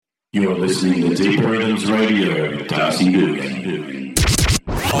You're listening to Deep Rhythms Radio with Darcy Dugan.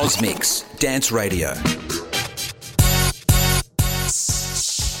 Osmix Dance Radio.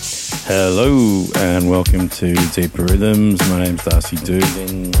 Hello and welcome to Deeper Rhythms. My name's Darcy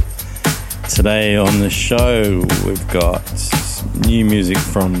Dugan. Today on the show we've got new music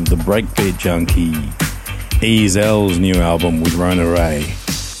from the Breakbeat Junkie, Eazel's new album with Rona Ray,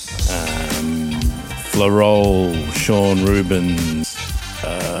 Florol, Sean Rubens,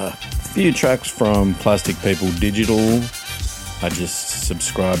 a few tracks from Plastic People Digital. I just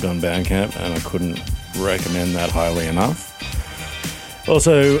subscribed on Bandcamp and I couldn't recommend that highly enough.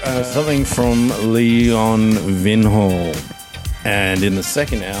 Also, something from Leon Vinhall. And in the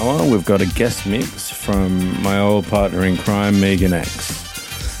second hour, we've got a guest mix from my old partner in crime, Megan X.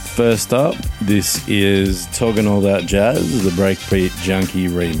 First up, this is Talking All That Jazz, the Breakbeat Junkie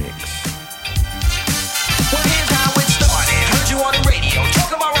remix. Well, here's how it started. Heard you on the radio,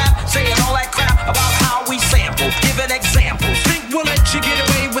 talking about rap, saying all that crap about how we sample, giving examples. Think we'll let you get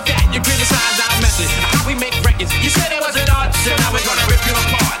away with that? You criticize our method, how we make records. You said it wasn't art, so now we're gonna rip you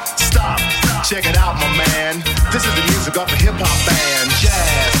apart. Stop, check it out, my man. This is the music of a hip-hop band.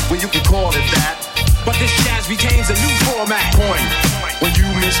 Jazz, well you can call it that. But this jazz retains a new format. Point, when you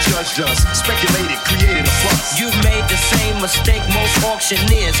misjudged us, speculated, created a fuss. You've made the same mistake most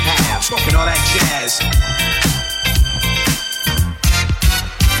auctioneers have. Talking all that jazz.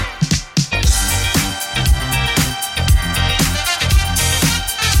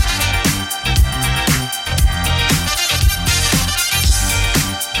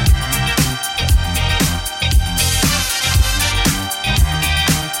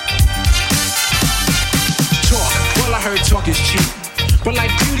 Talk is cheap, but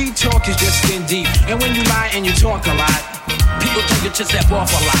like beauty, talk is just skin deep. And when you lie and you talk a lot, people tell you to step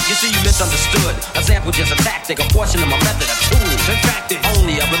off a lot. You see, you misunderstood. A sample just a tactic, a portion of my method, a tool. In fact, it's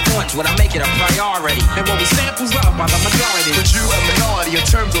only of importance when I make it a priority. And what we sample's loved by the majority. But you a minority in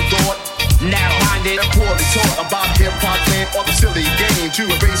terms of thought, narrow-minded and poorly taught about hip-hop playing all the silly game to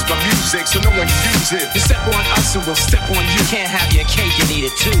erase my music so no one can use it. You step on us and we'll step on you. Can't have your cake, you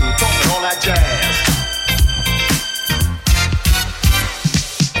need it too. Talking all that jazz.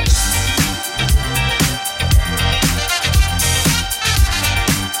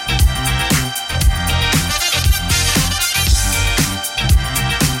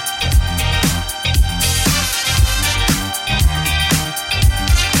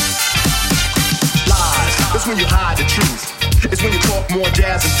 When you hide the truth, it's when you talk more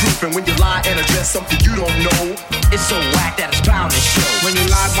jazz and proof, and when you lie and address something you don't know. It's so whack that it's bound to show. When you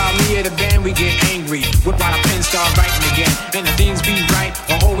lie about me or the band, we get angry. Whip out a pen, start writing again, and the things be right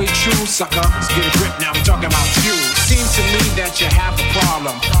are always true, sucker. Let's get a grip now, we talking about you. Seems to me that you have a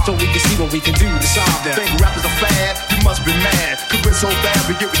problem, so we can see what we can do to solve that. Think rap is a fad? You must be mad, cause we're so bad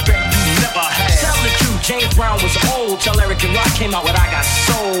we get respect you never had. Tell the truth, James Brown was old. Tell Eric and Rock came out with I Got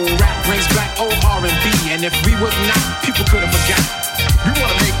Soul. Rap brings back old R&B, and if we would not, people could have forgot. We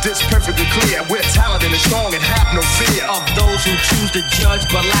wanna make this perfectly clear. We're talented and strong and have no fear of those who choose to judge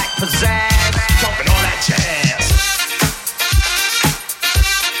but lack pizzazz. Talking all that jazz.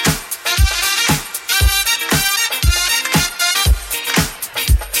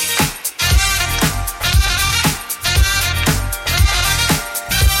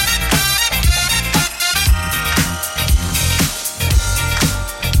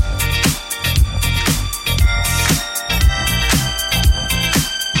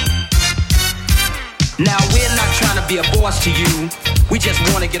 Now we're not trying to be a boss to you. We just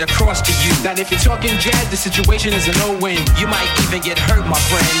want to get across to you that if you're talking jazz, the situation is a no-win. You might even get hurt, my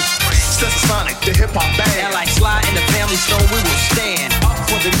friend. Sonic, the hip-hop band. And like Sly in the Family Stone, we will stand up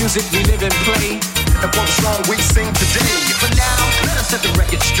for the music we live and play, and for the song we sing today. For now, let us set the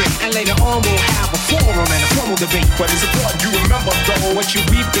record straight, and later on we'll have a forum and a formal debate. But it's important you remember though, what you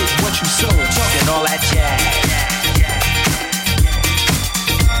reap is what you sow. Talking all that jazz.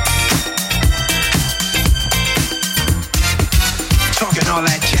 Talking all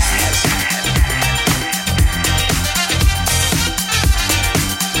that jazz.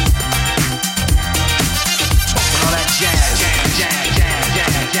 Talking all that jazz.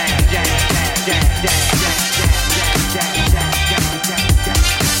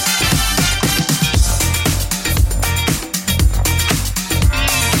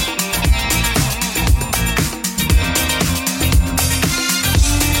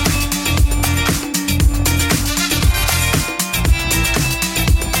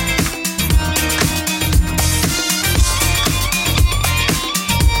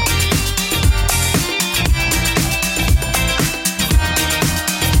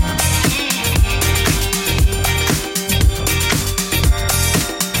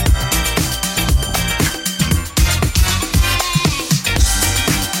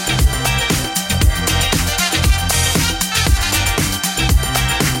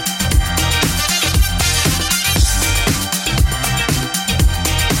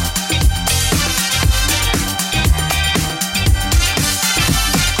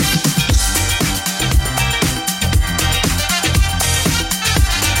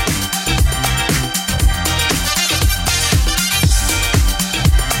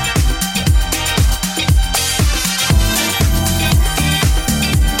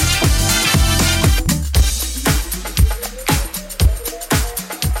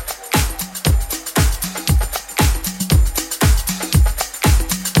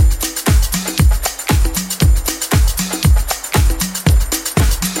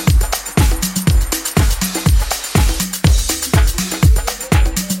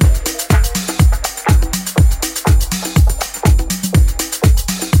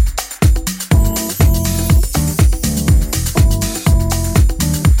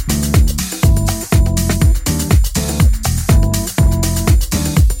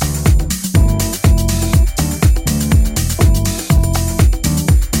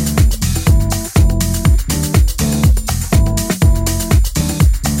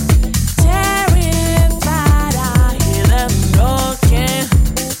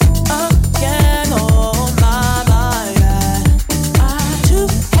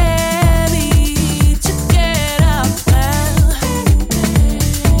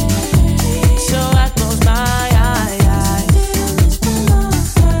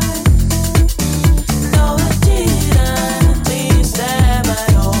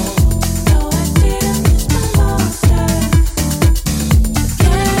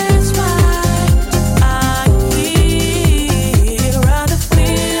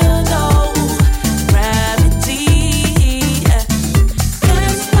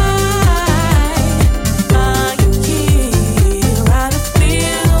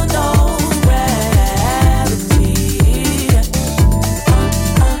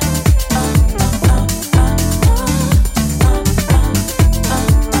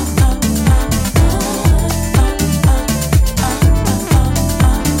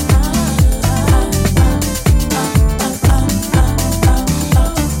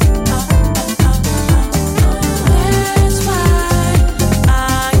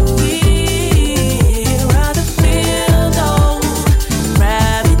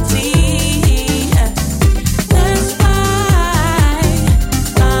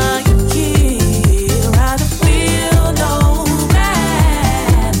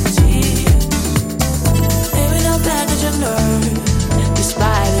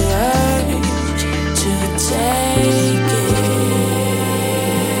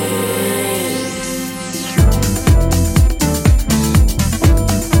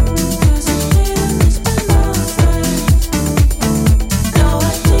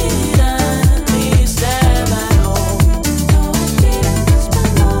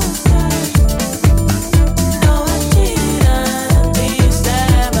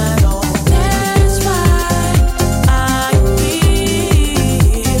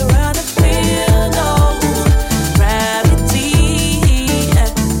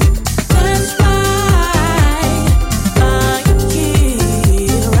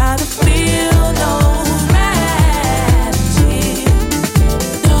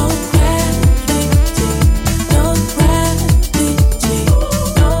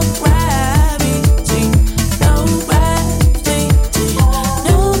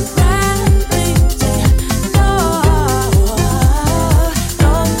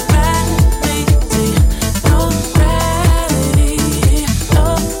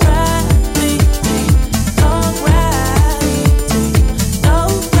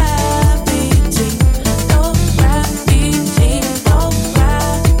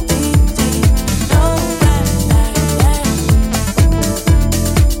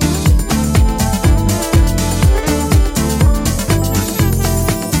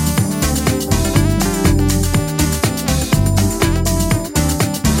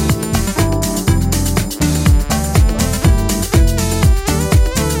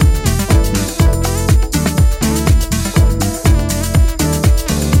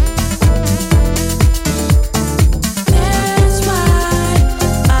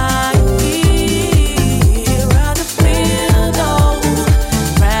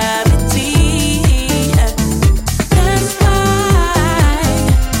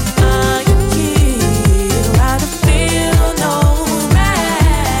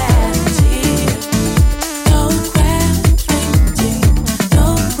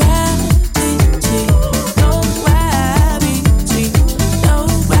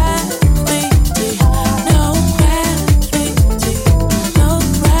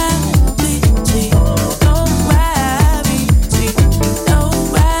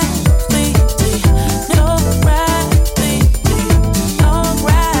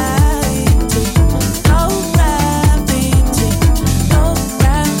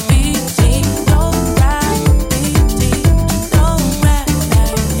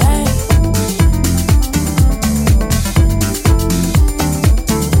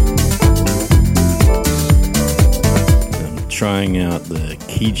 trying out the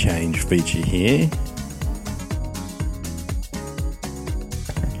key change feature here.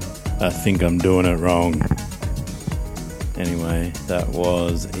 I think I'm doing it wrong. Anyway, that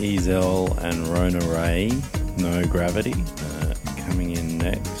was Ezel and Rona Ray, No Gravity. Coming in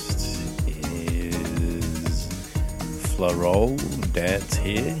next is Florol, Dance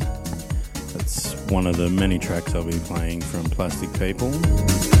Here. That's one of the many tracks I'll be playing from Plastic People.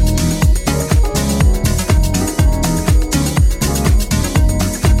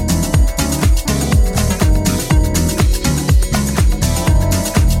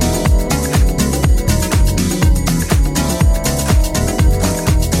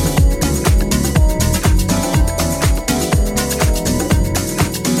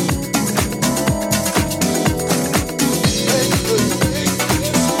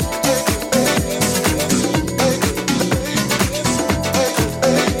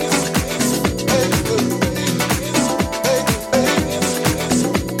 Hey.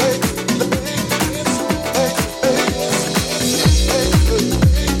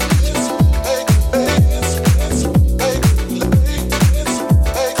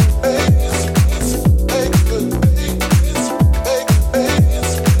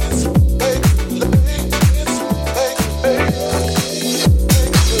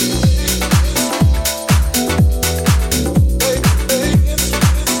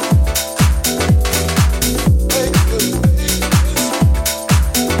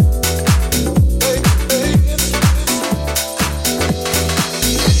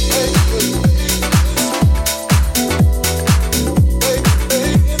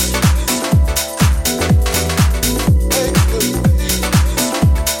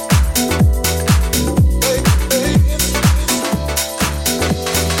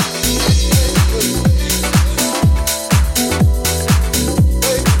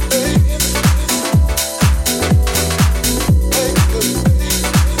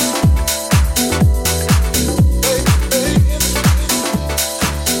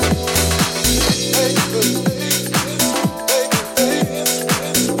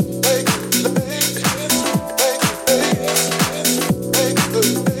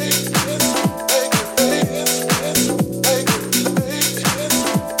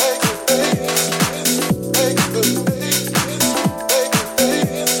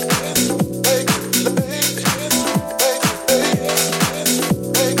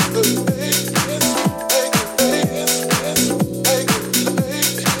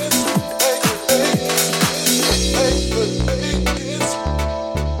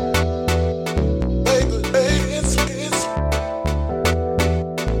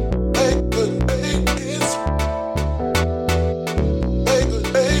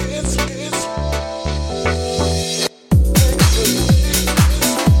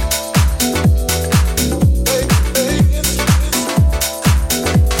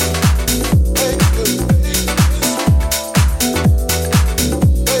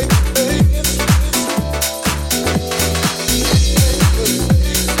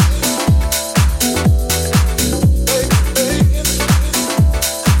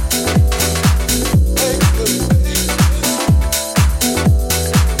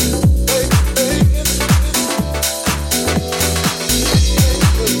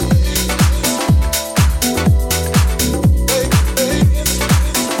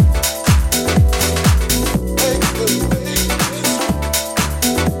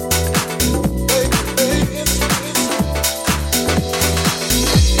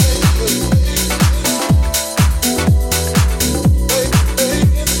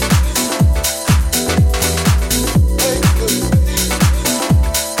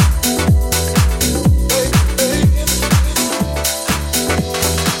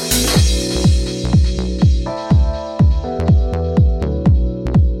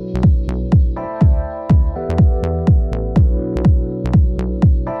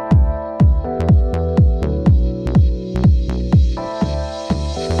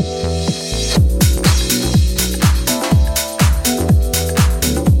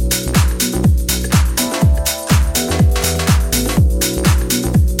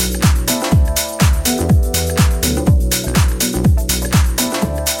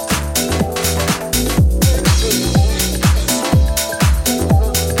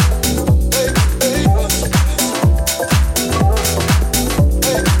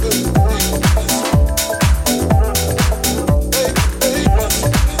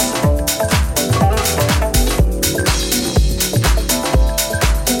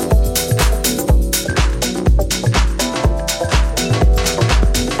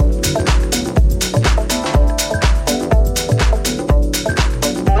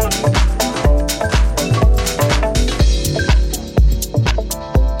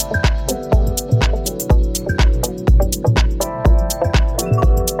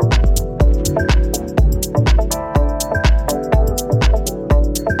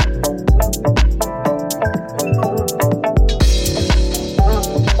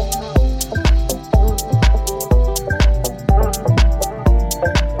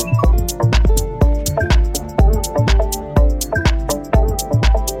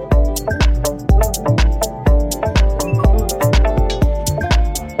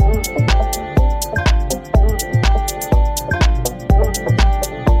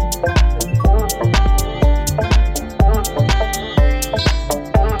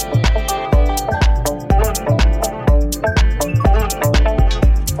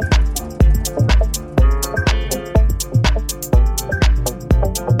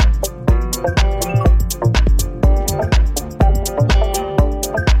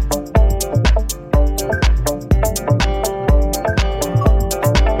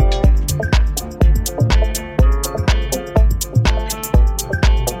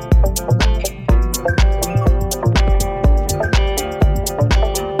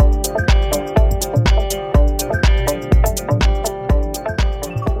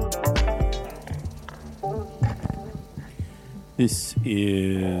 This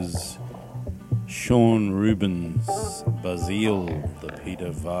is Sean Rubin's Basile, the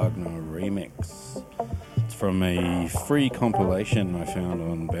Peter Wagner remix. It's from a free compilation I found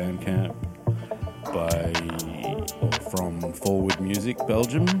on Bandcamp from Forward Music,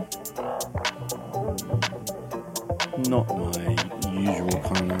 Belgium. Not my usual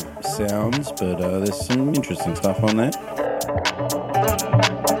kind of sounds, but there's some interesting stuff on there.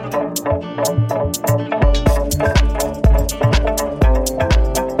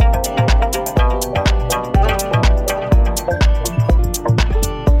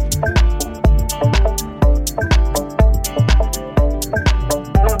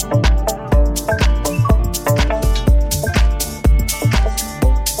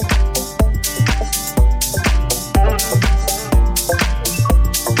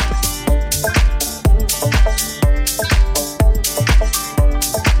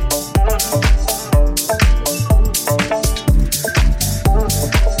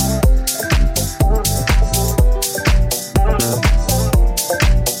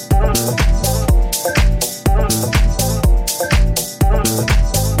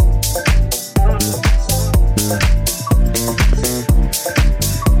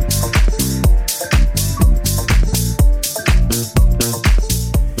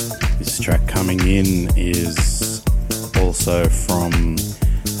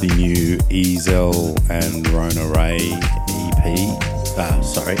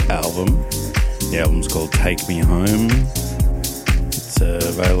 Album. The album's called Take Me Home. It's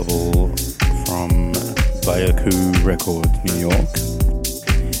available from Bayaku Records, New York.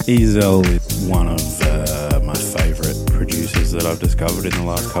 Ezel is one of my favourite producers that I've discovered in the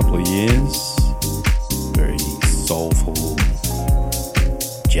last couple of years. Very soulful,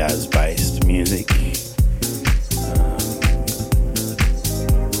 jazz-based music.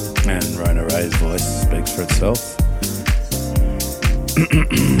 And Rona Ray's voice speaks for itself.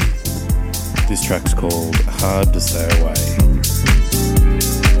 This track's called Hard to Stay Away.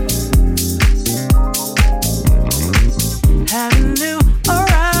 Having you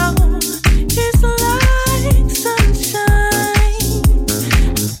around is like sunshine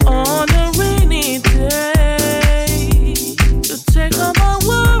on a rainy day to take all my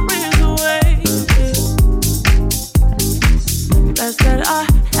worries away. That's that I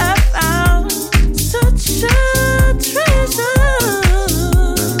have found such a treasure.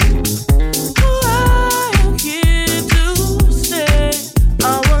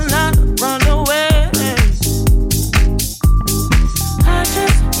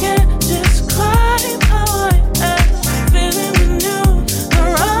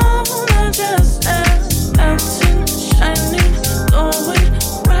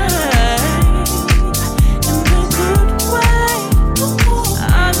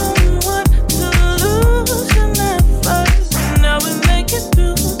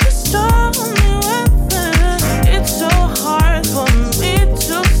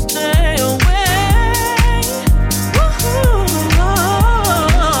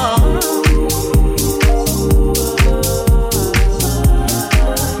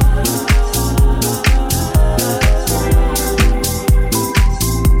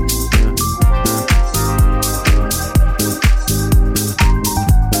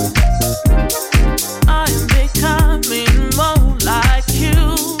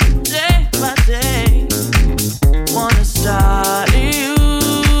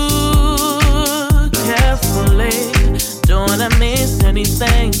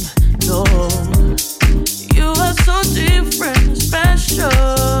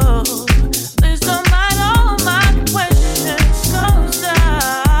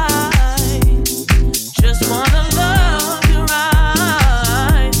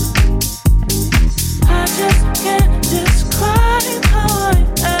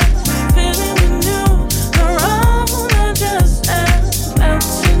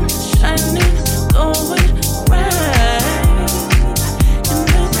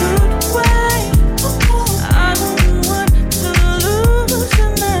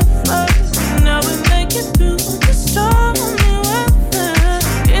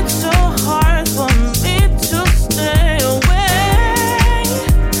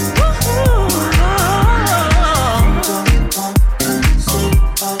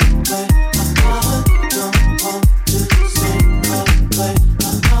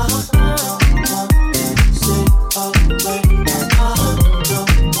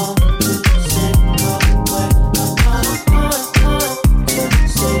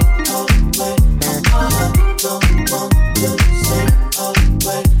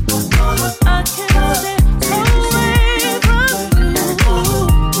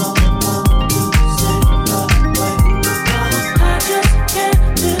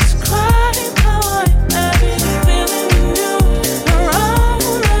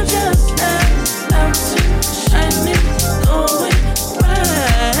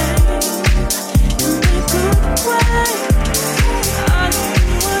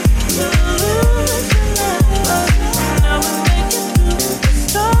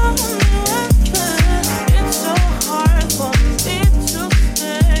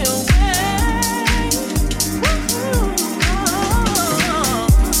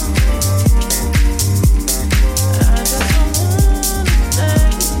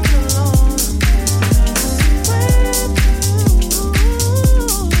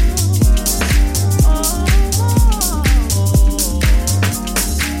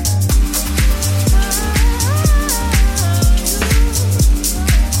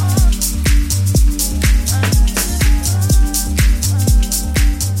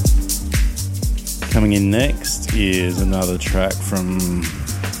 Next is another track from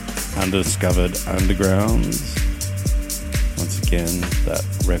Undiscovered Undergrounds. Once again, that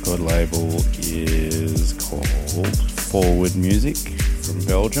record label is called Forward Music from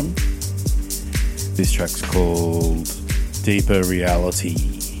Belgium. This track's called Deeper Reality,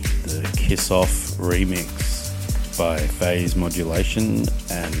 the Kiss Off remix by Phase Modulation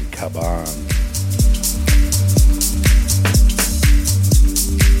and Kaban.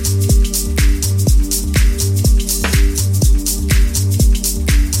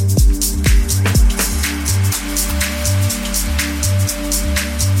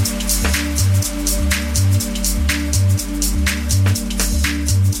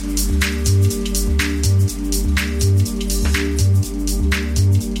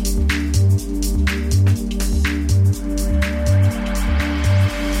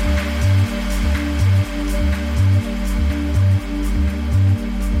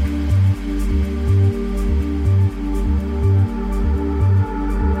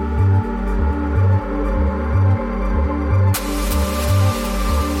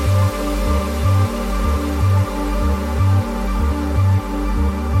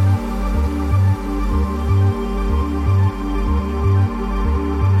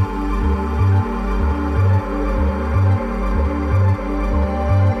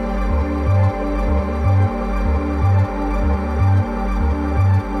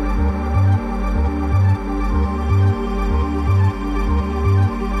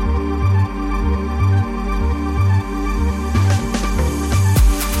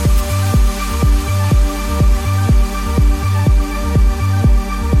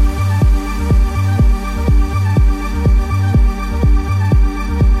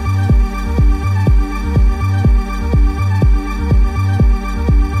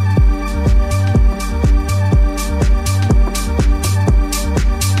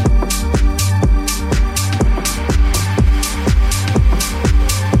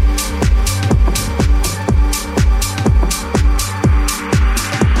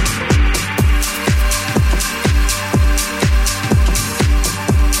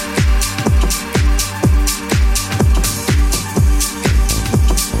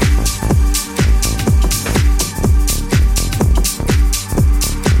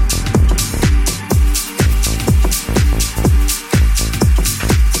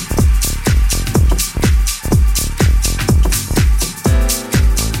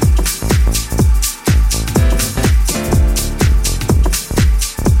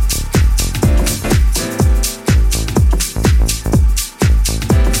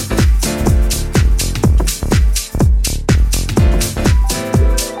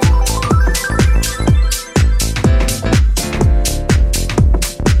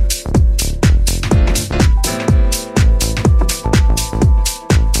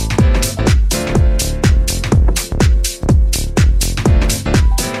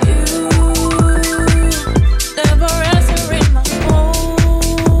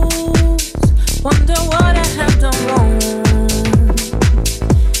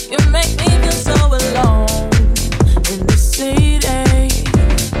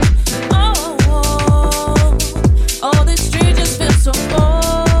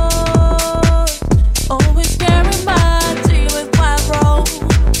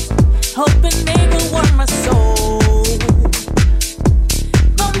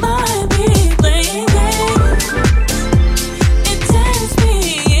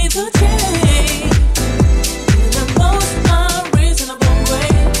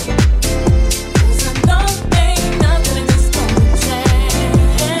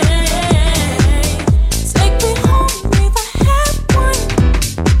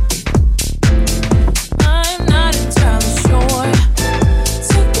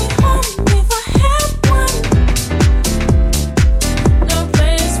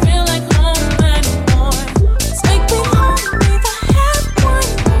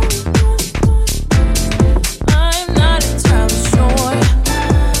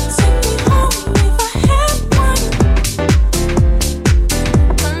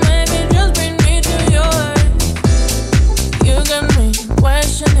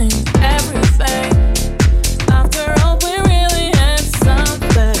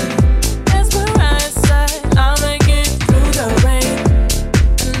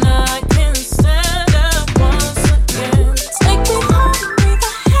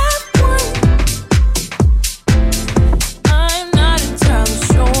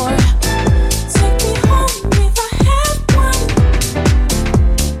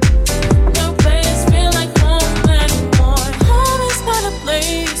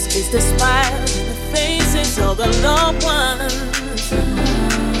 the loved ones.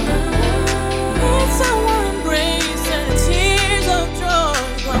 It's a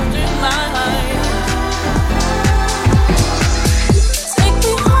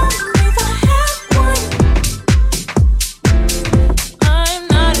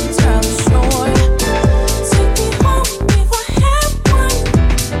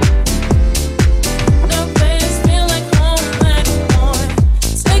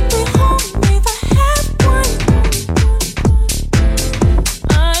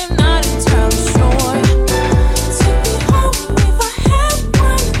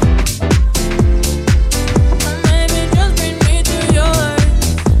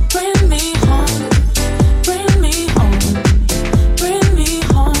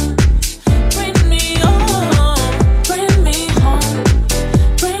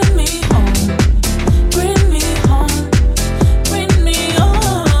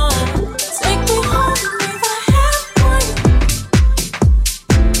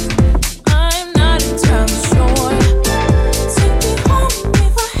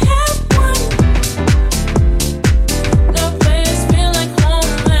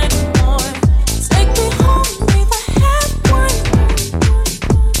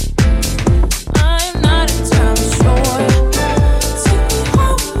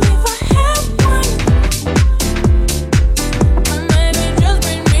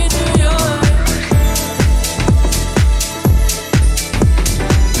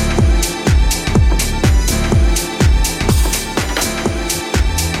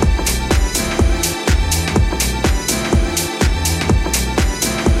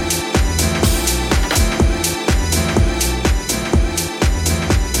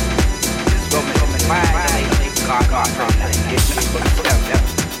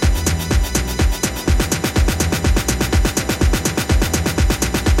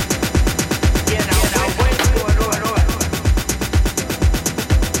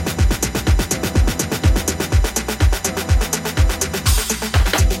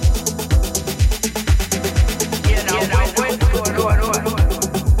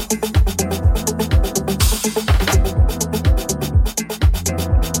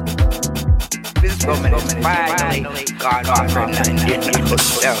finally gone off for nothing.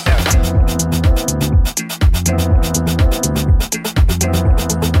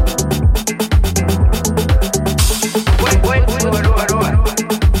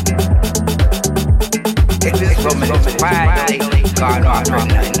 This woman is finally gone off for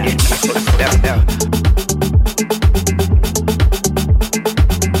nothing.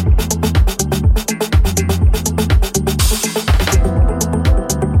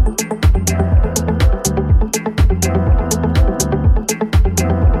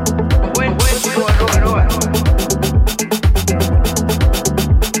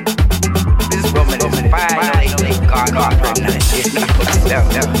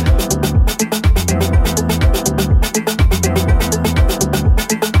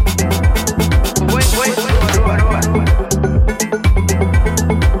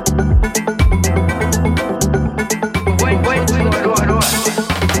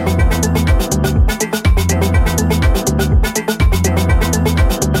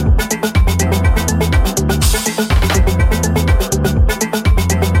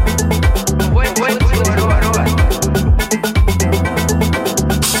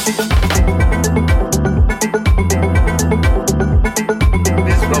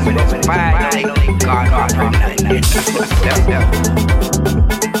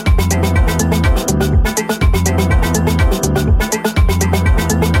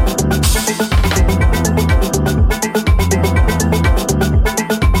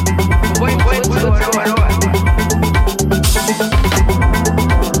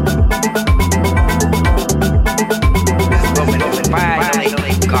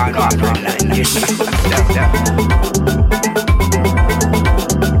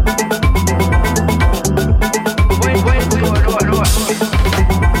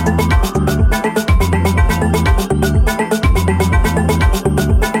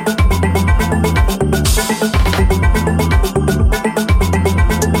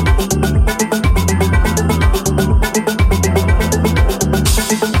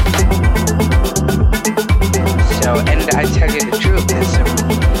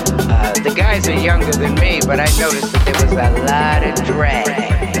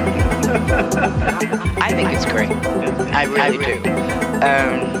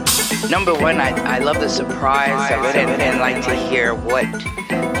 Surprise of it and like to hear what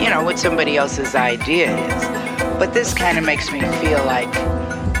somebody else's idea is. But this kind of makes me feel like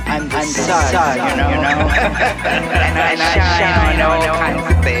I'm the sun, you know? and I shine on all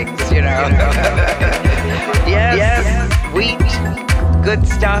kinds of things, you know. Yes, wheat, good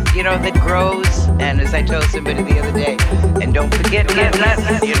stuff, that grows. And as I told somebody the other day, and don't forget nuts,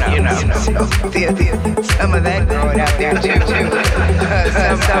 so some of that growing out there too.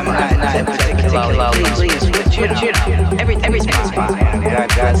 Some not particularly, please, but everything's fine.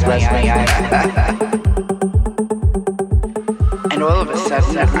 God's bless me. And all of a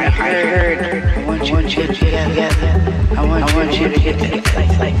sudden, I heard, I want you to get together. I want you to get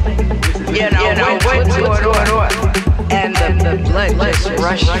like, what? And the blood just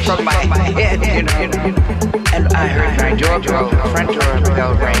rushed from my head, And I heard my front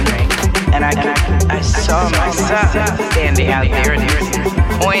doorbell ring, and I saw my son standing out there, and he was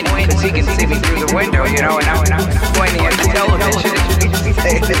pointing, because he can see me through the window, and I was pointing at the television.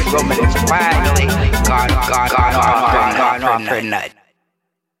 This woman is finally gone off her nut.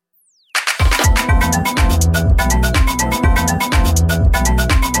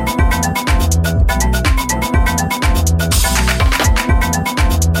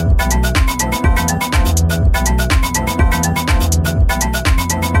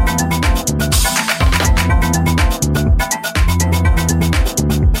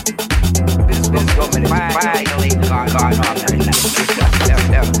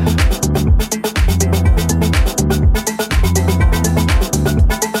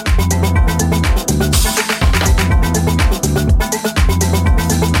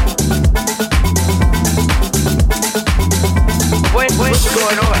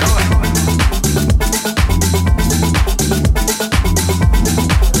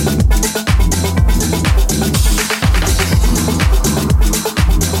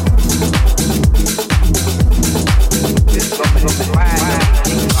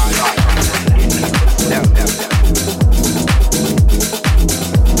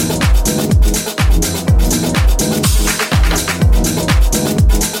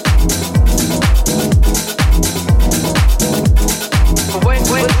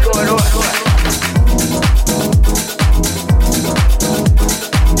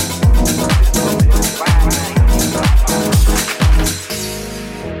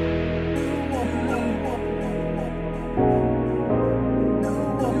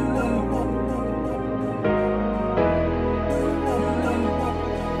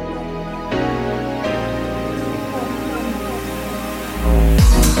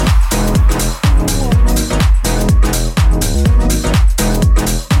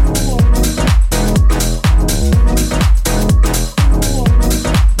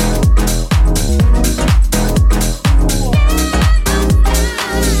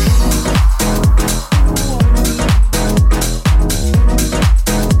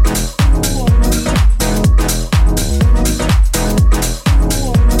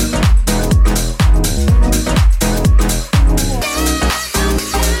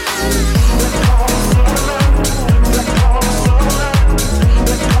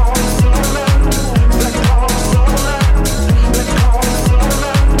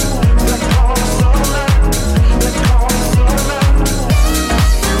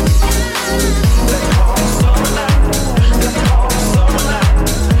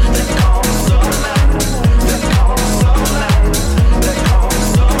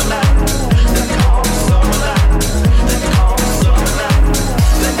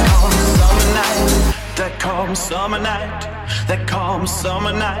 calm summer night, that calm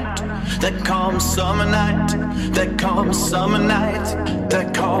summer night, that calm summer night, that calm summer night,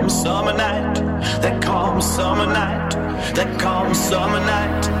 that calm summer night, that calm summer night, that calm summer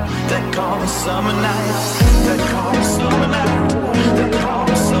night, that calm summer night, that calm summer night, that calm summer night, that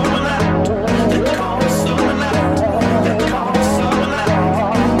calm summer night, that calm summer night, that calm summer night, that calm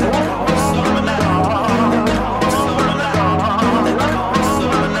summer night, that calm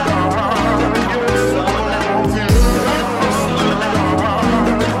summer night, that calm summer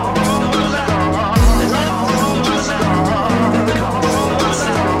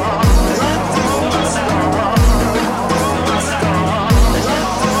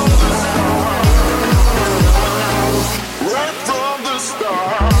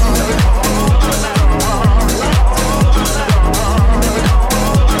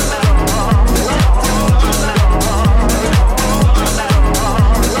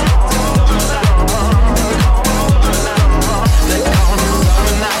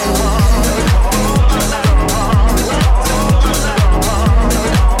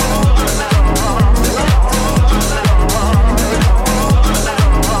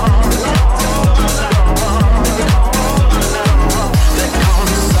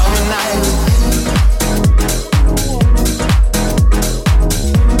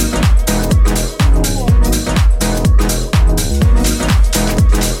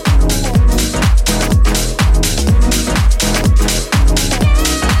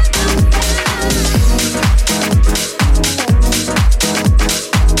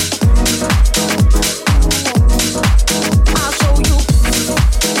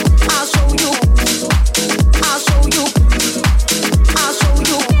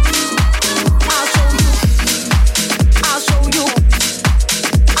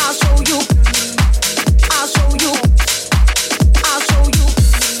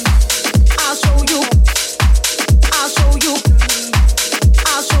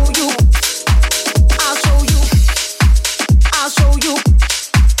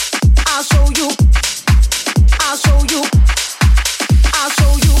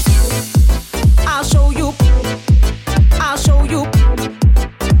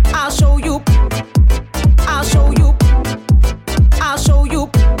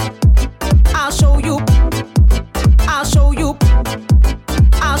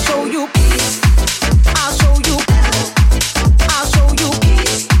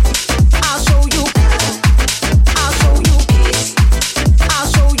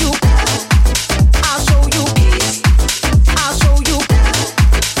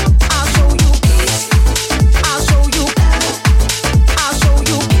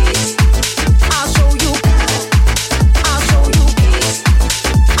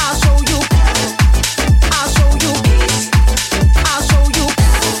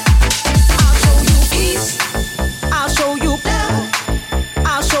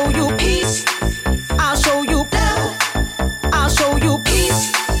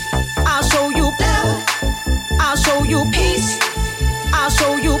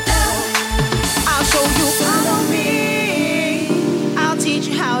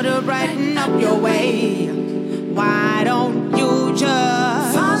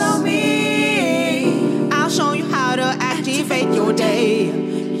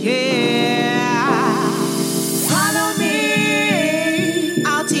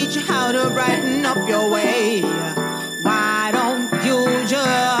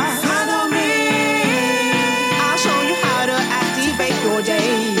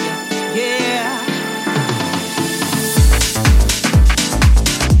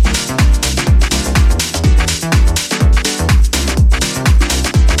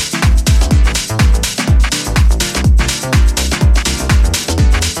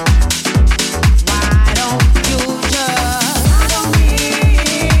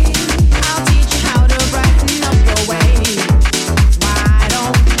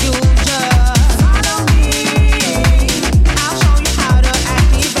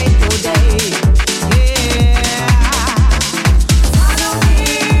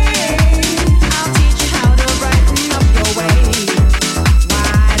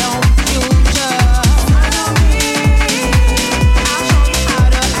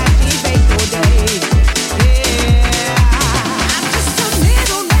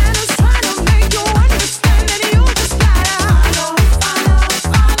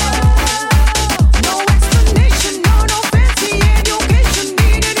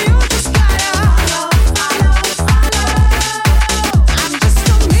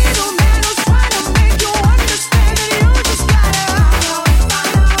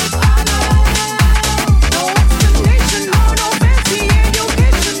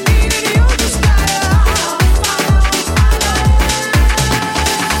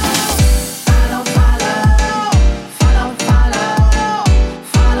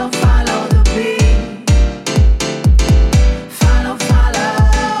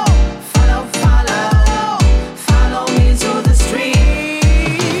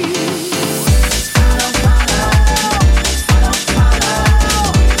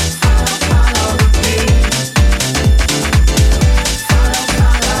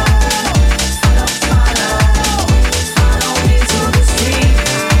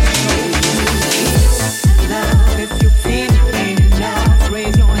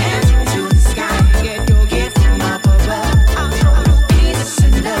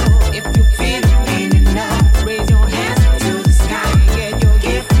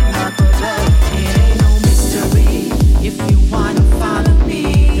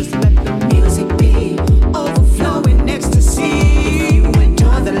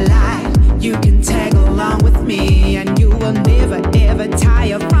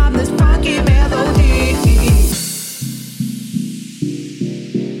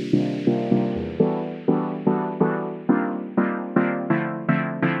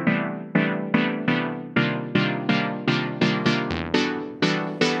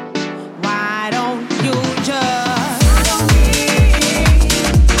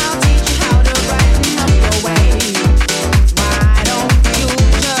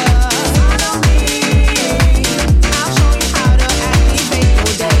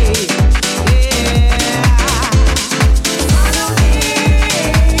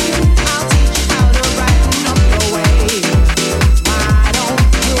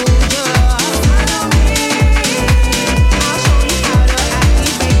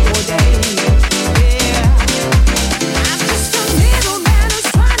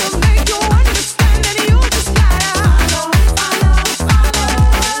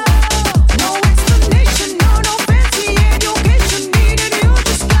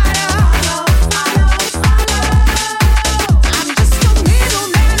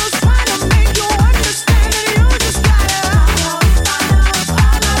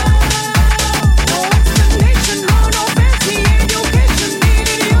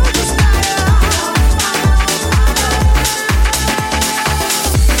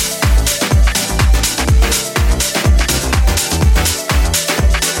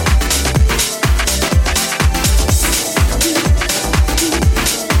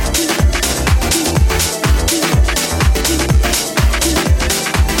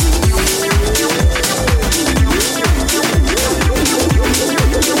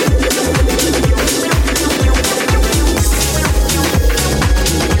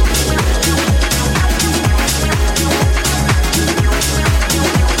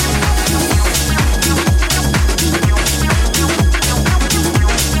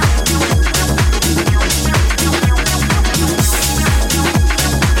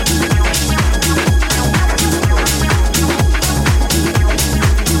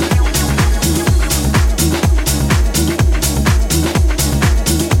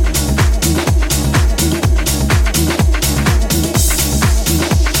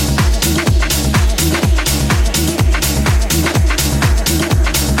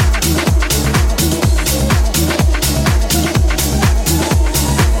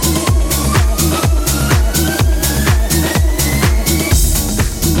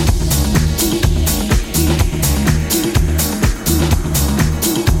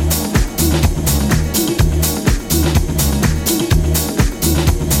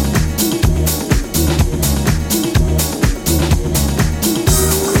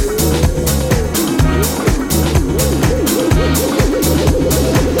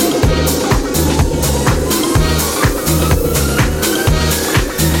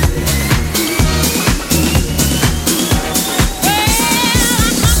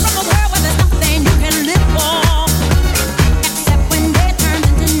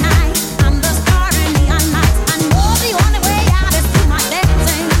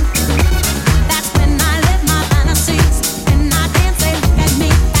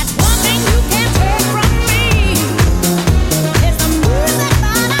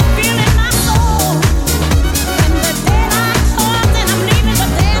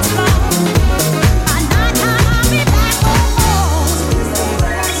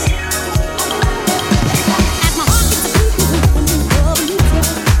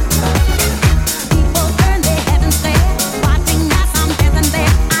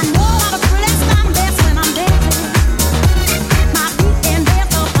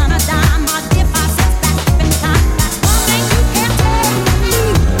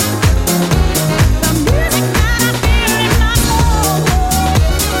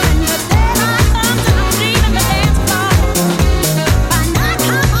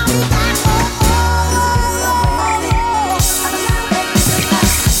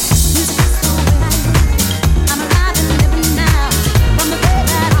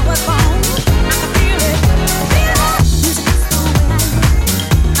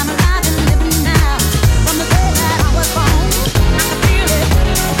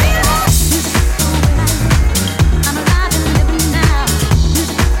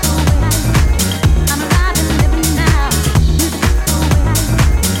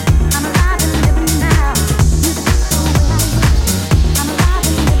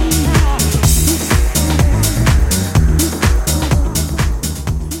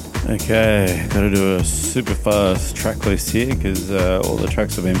Okay, got to do a super fast track list here because all the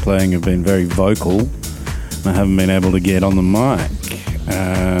tracks I've been playing have been very vocal and I haven't been able to get on the mic.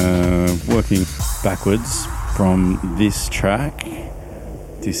 Working backwards from this track,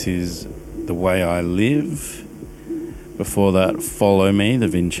 this is The Way I Live. Before that, Follow Me, the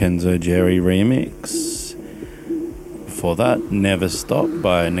Vincenzo Jerry remix. Before that, Never Stop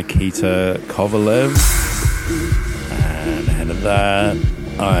by Nikita Kovalev. And ahead of that,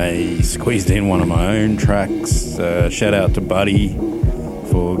 I squeezed in one of my own tracks. Shout out to Buddy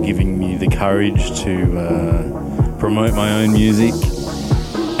for giving me the courage to promote my own music.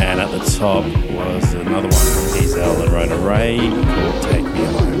 And at the top was another one from Ezel and Rona Ray called Take Me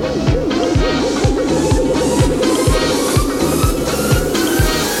Home.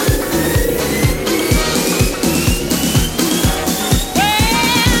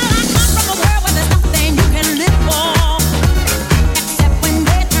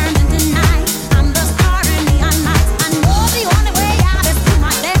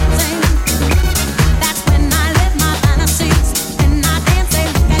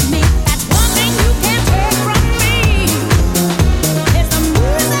 It's the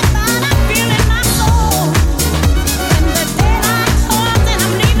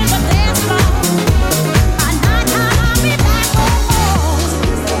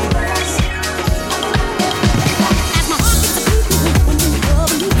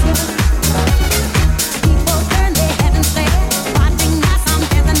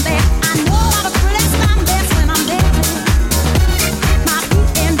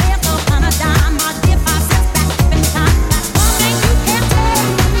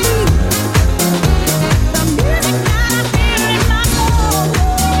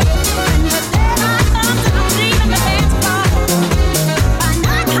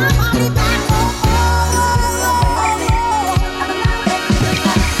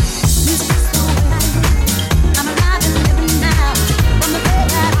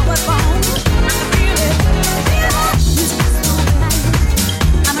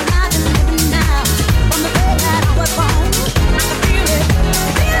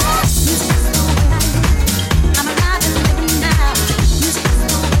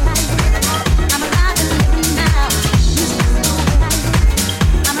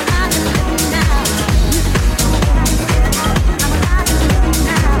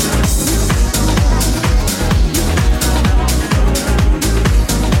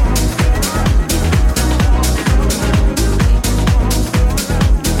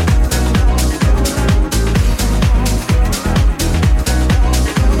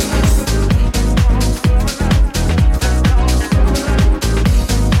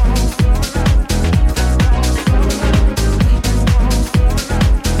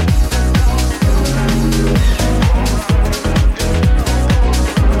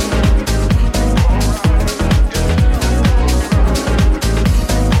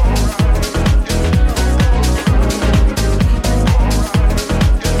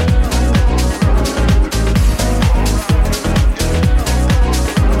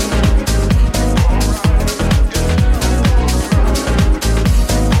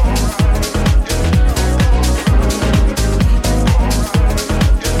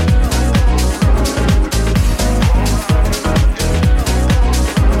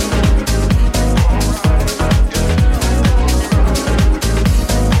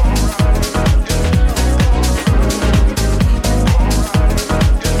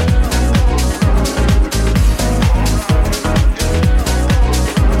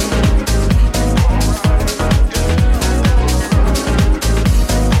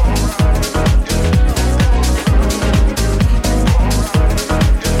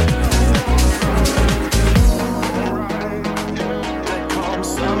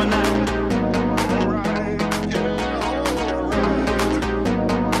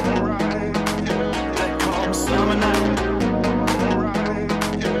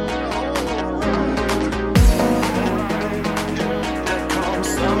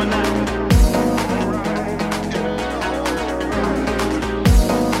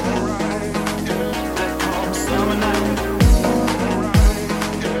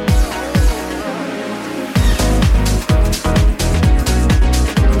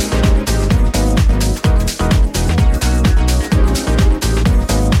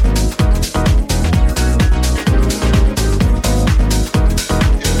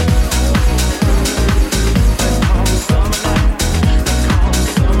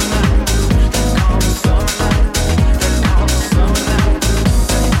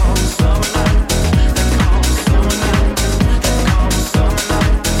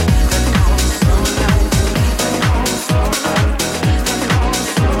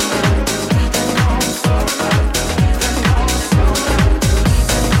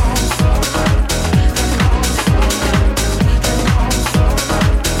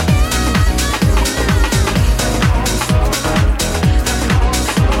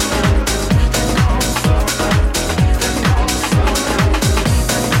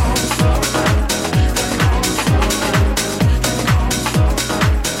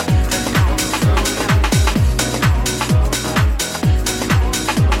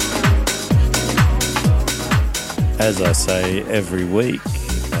As I say every week,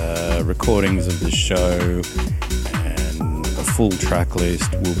 recordings of the show and a full track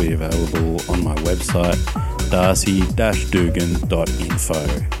list will be available on my website, darcy-dugan.info.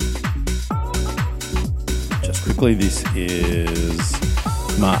 Just quickly, this is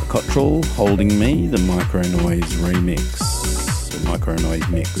Mark Cottrell, Holding Me, the Micro Noise remix, or Micro Noise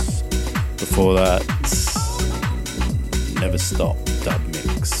mix. Before that, Never Stop dub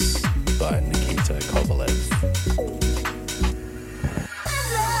mix by Nikita Kovalev.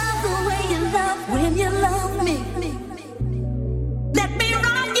 When you love me, let me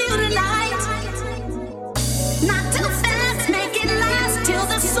rock you tonight. Not too fast, make it last till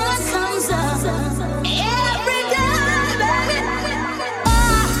the sun comes up. Every day, baby.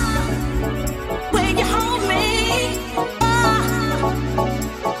 When you hold me,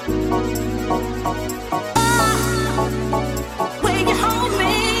 when you hold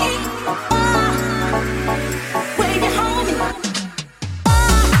me, when you hold me.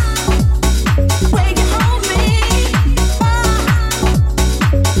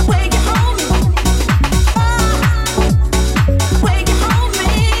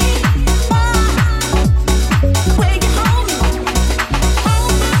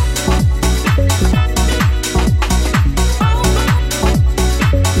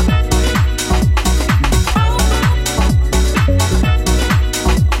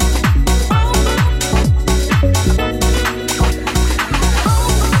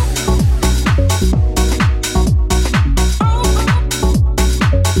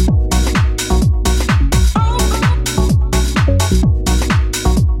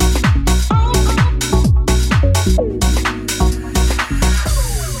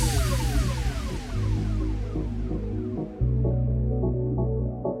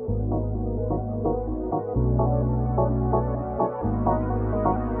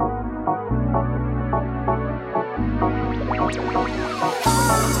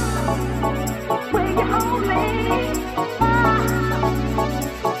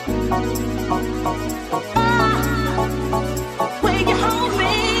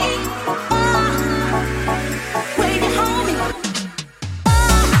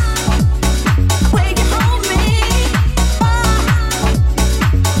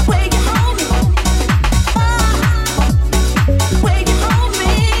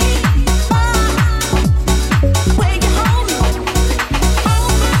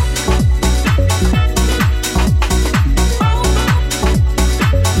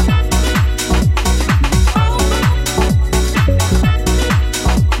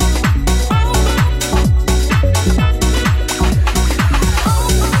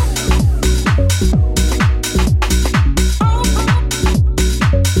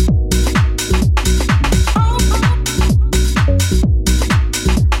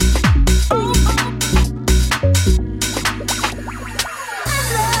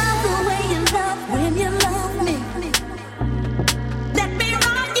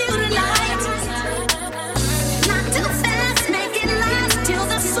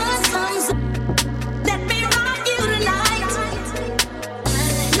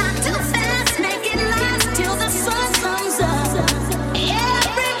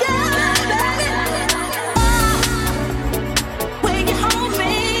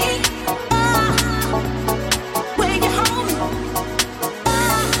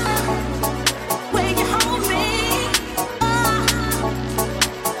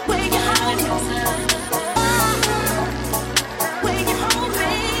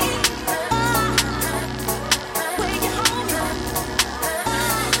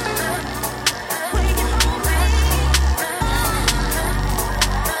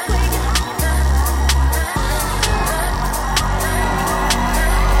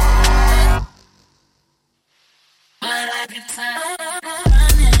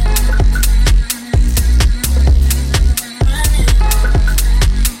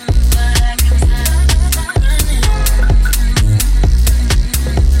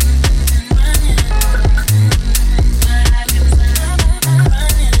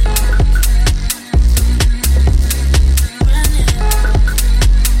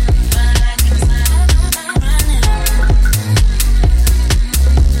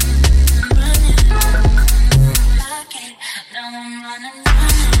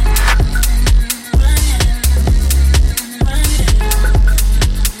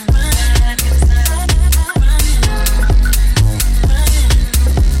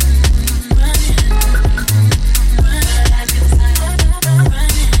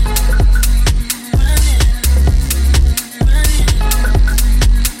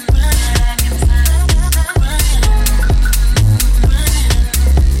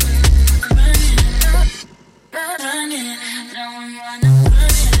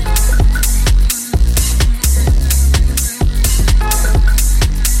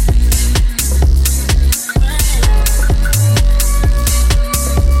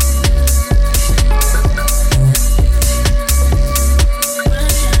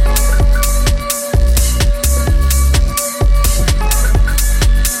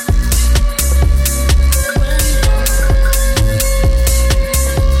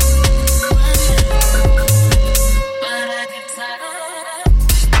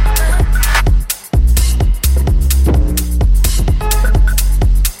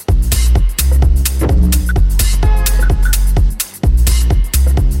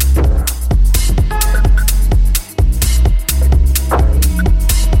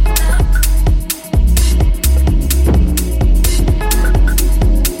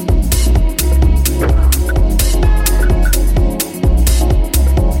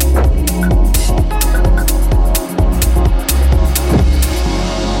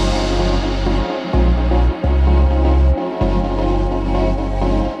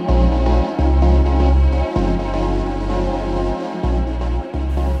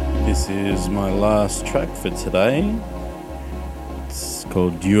 This is my last track for today. It's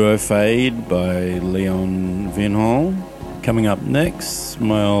called Duo Fade by Leon Vinhol. Coming up next,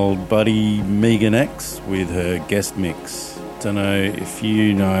 my old buddy Megan X with her guest mix. Don't know if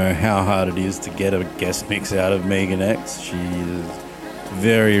you know how hard it is to get a guest mix out of Megan X. She is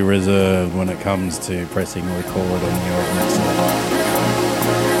very reserved when it comes to pressing record on the old mixer.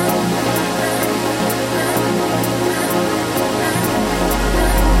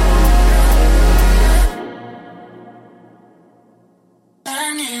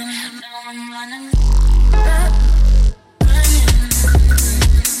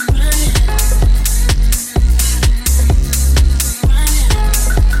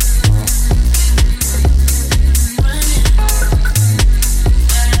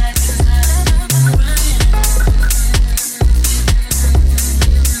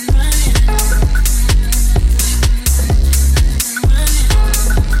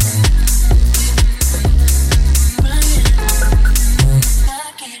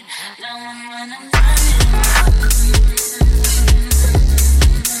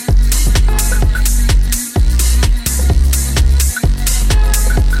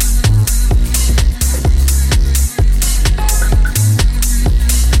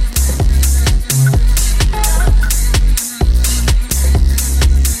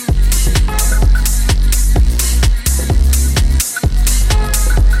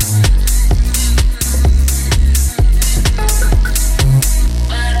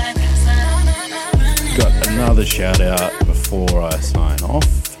 Shout out before I sign off.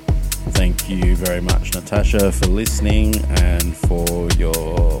 Thank you very much, Natasha, for listening and for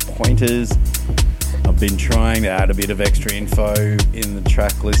your pointers. I've been trying to add a bit of extra info in the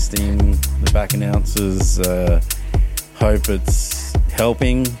track listing, the back announcers. Hope it's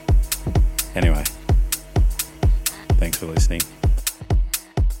helping. Anyway, thanks for listening.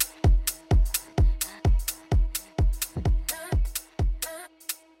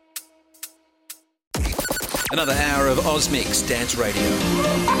 Another hour of Ozmix Dance Radio.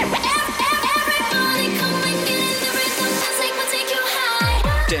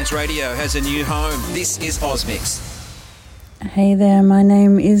 Dance Radio has a new home. This is Ozmix. Hey there, my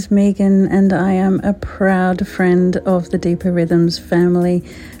name is Megan and I am a proud friend of the Deeper Rhythms family.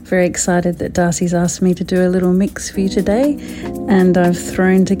 Very excited that Darcy's asked me to do a little mix for you today, and I've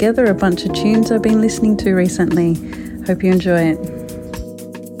thrown together a bunch of tunes I've been listening to recently. Hope you enjoy it.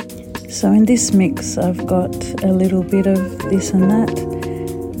 So in this mix I've got a little bit of this and that,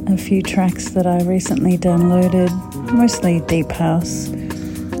 a few tracks that I recently downloaded, mostly deep house.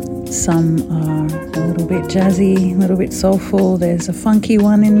 Some are a little bit jazzy, a little bit soulful, there's a funky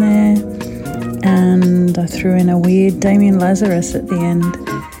one in there, and I threw in a weird Damien Lazarus at the end.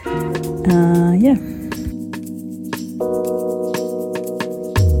 Yeah.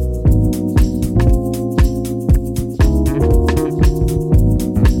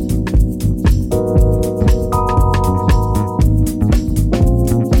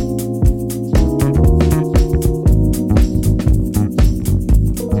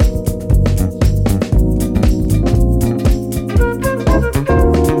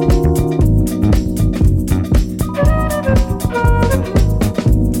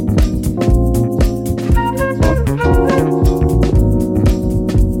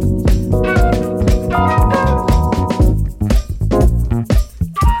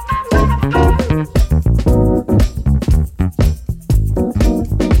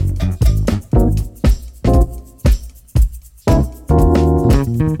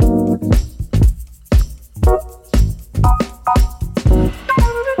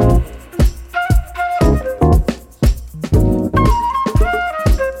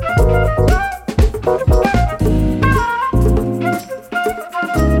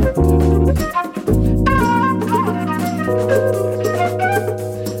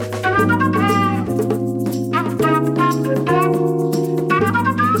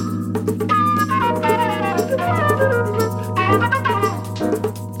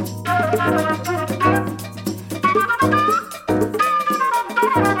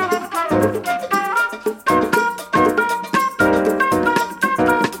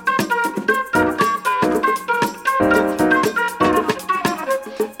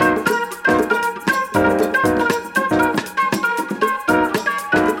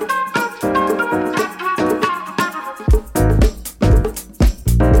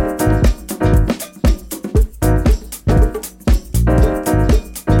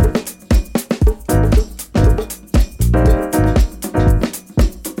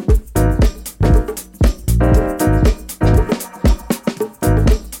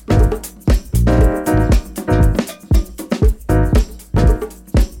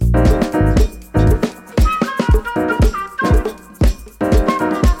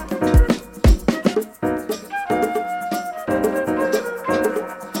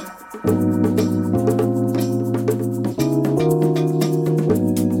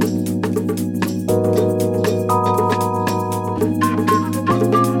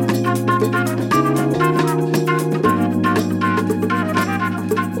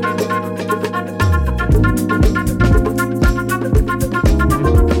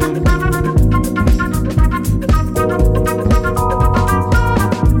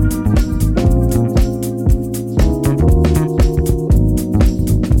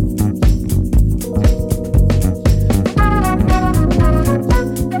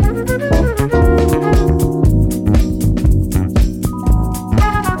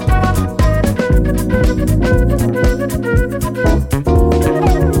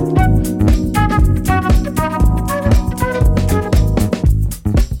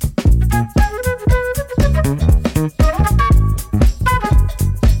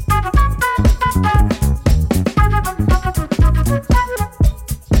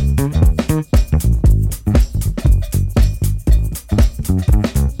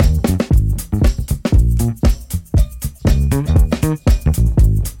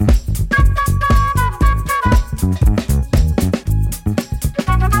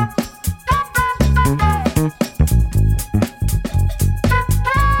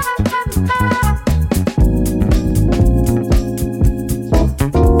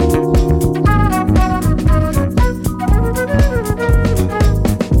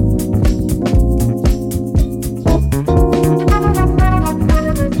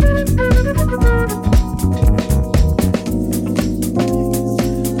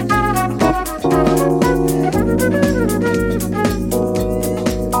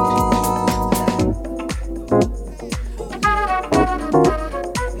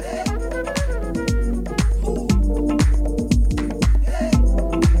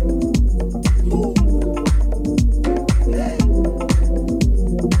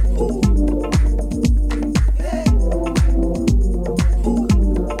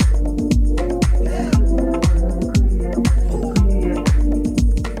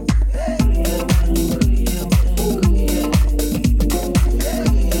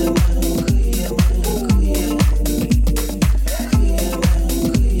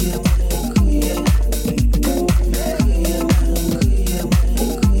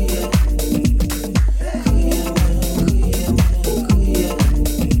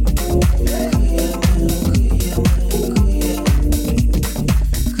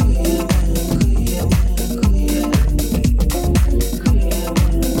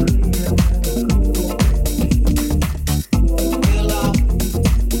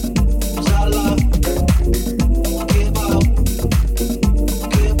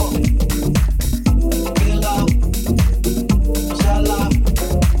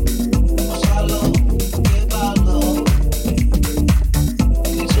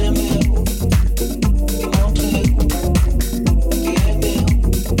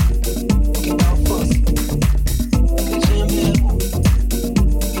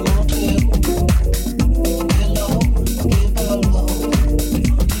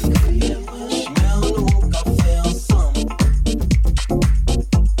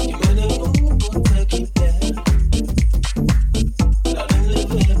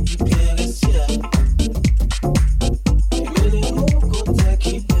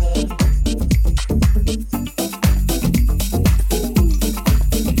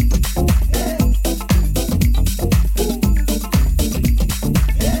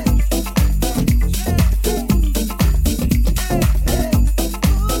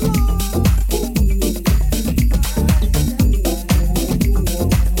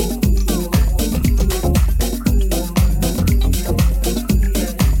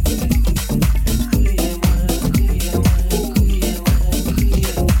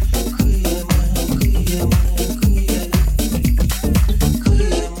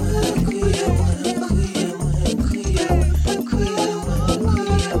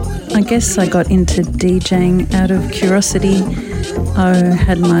 guess I got into DJing out of curiosity. I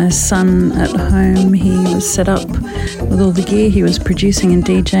had my son at home. He was set up with all the gear. He was producing and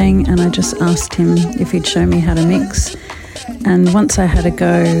DJing, and I just asked him if he'd show me how to mix. And once I had a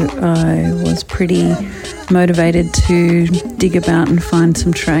go, I was pretty motivated to dig about and find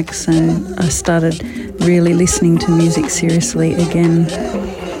some tracks, and I started really listening to music seriously again.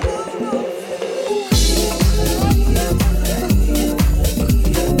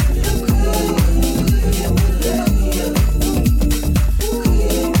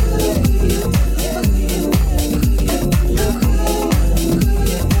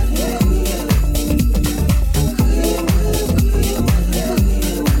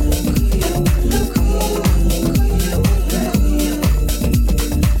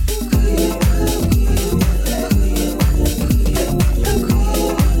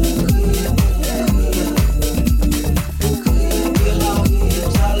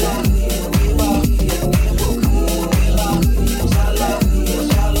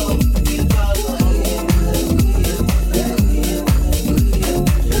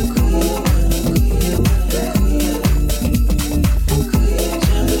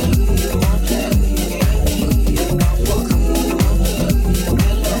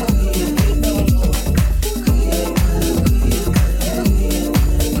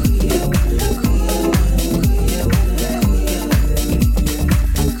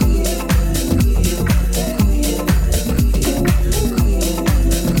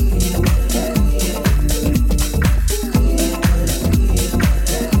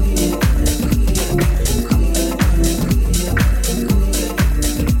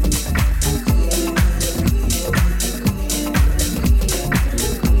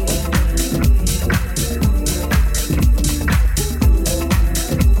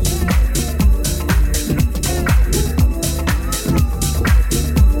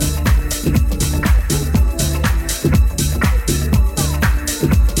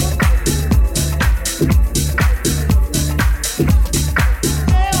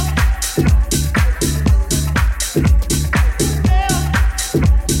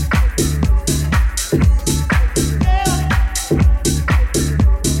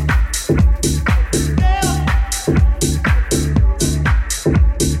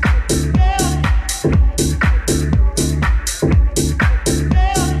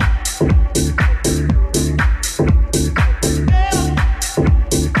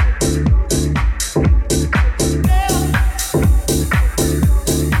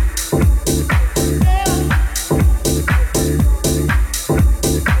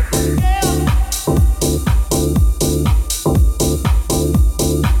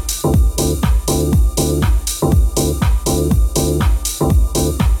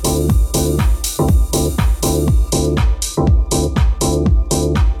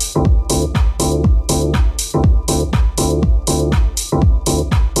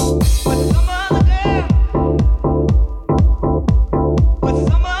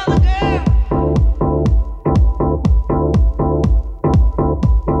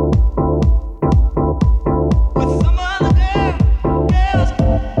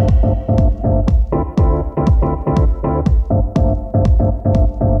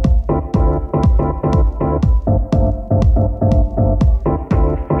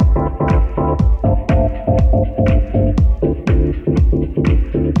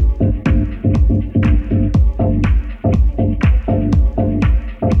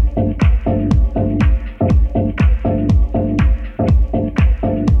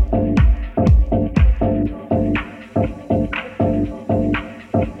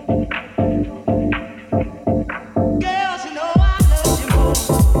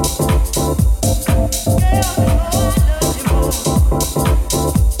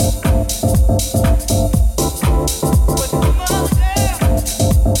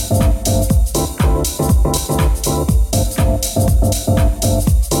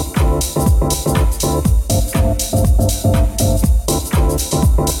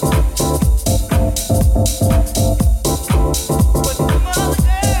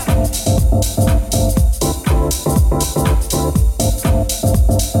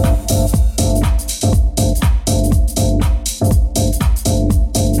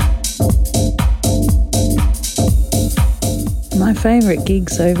 favourite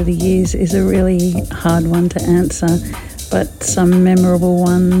gigs over the years is a really hard one to answer, but some memorable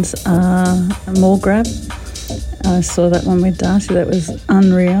ones are More Grab. I saw that one with Darcy. That was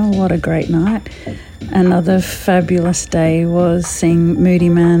unreal. What a great night. Another fabulous day was seeing Moody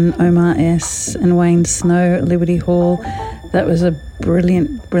Man, Omar S. and Wayne Snow at Liberty Hall. That was a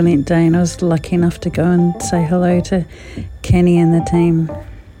brilliant, brilliant day, and I was lucky enough to go and say hello to Kenny and the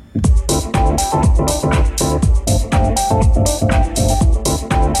team.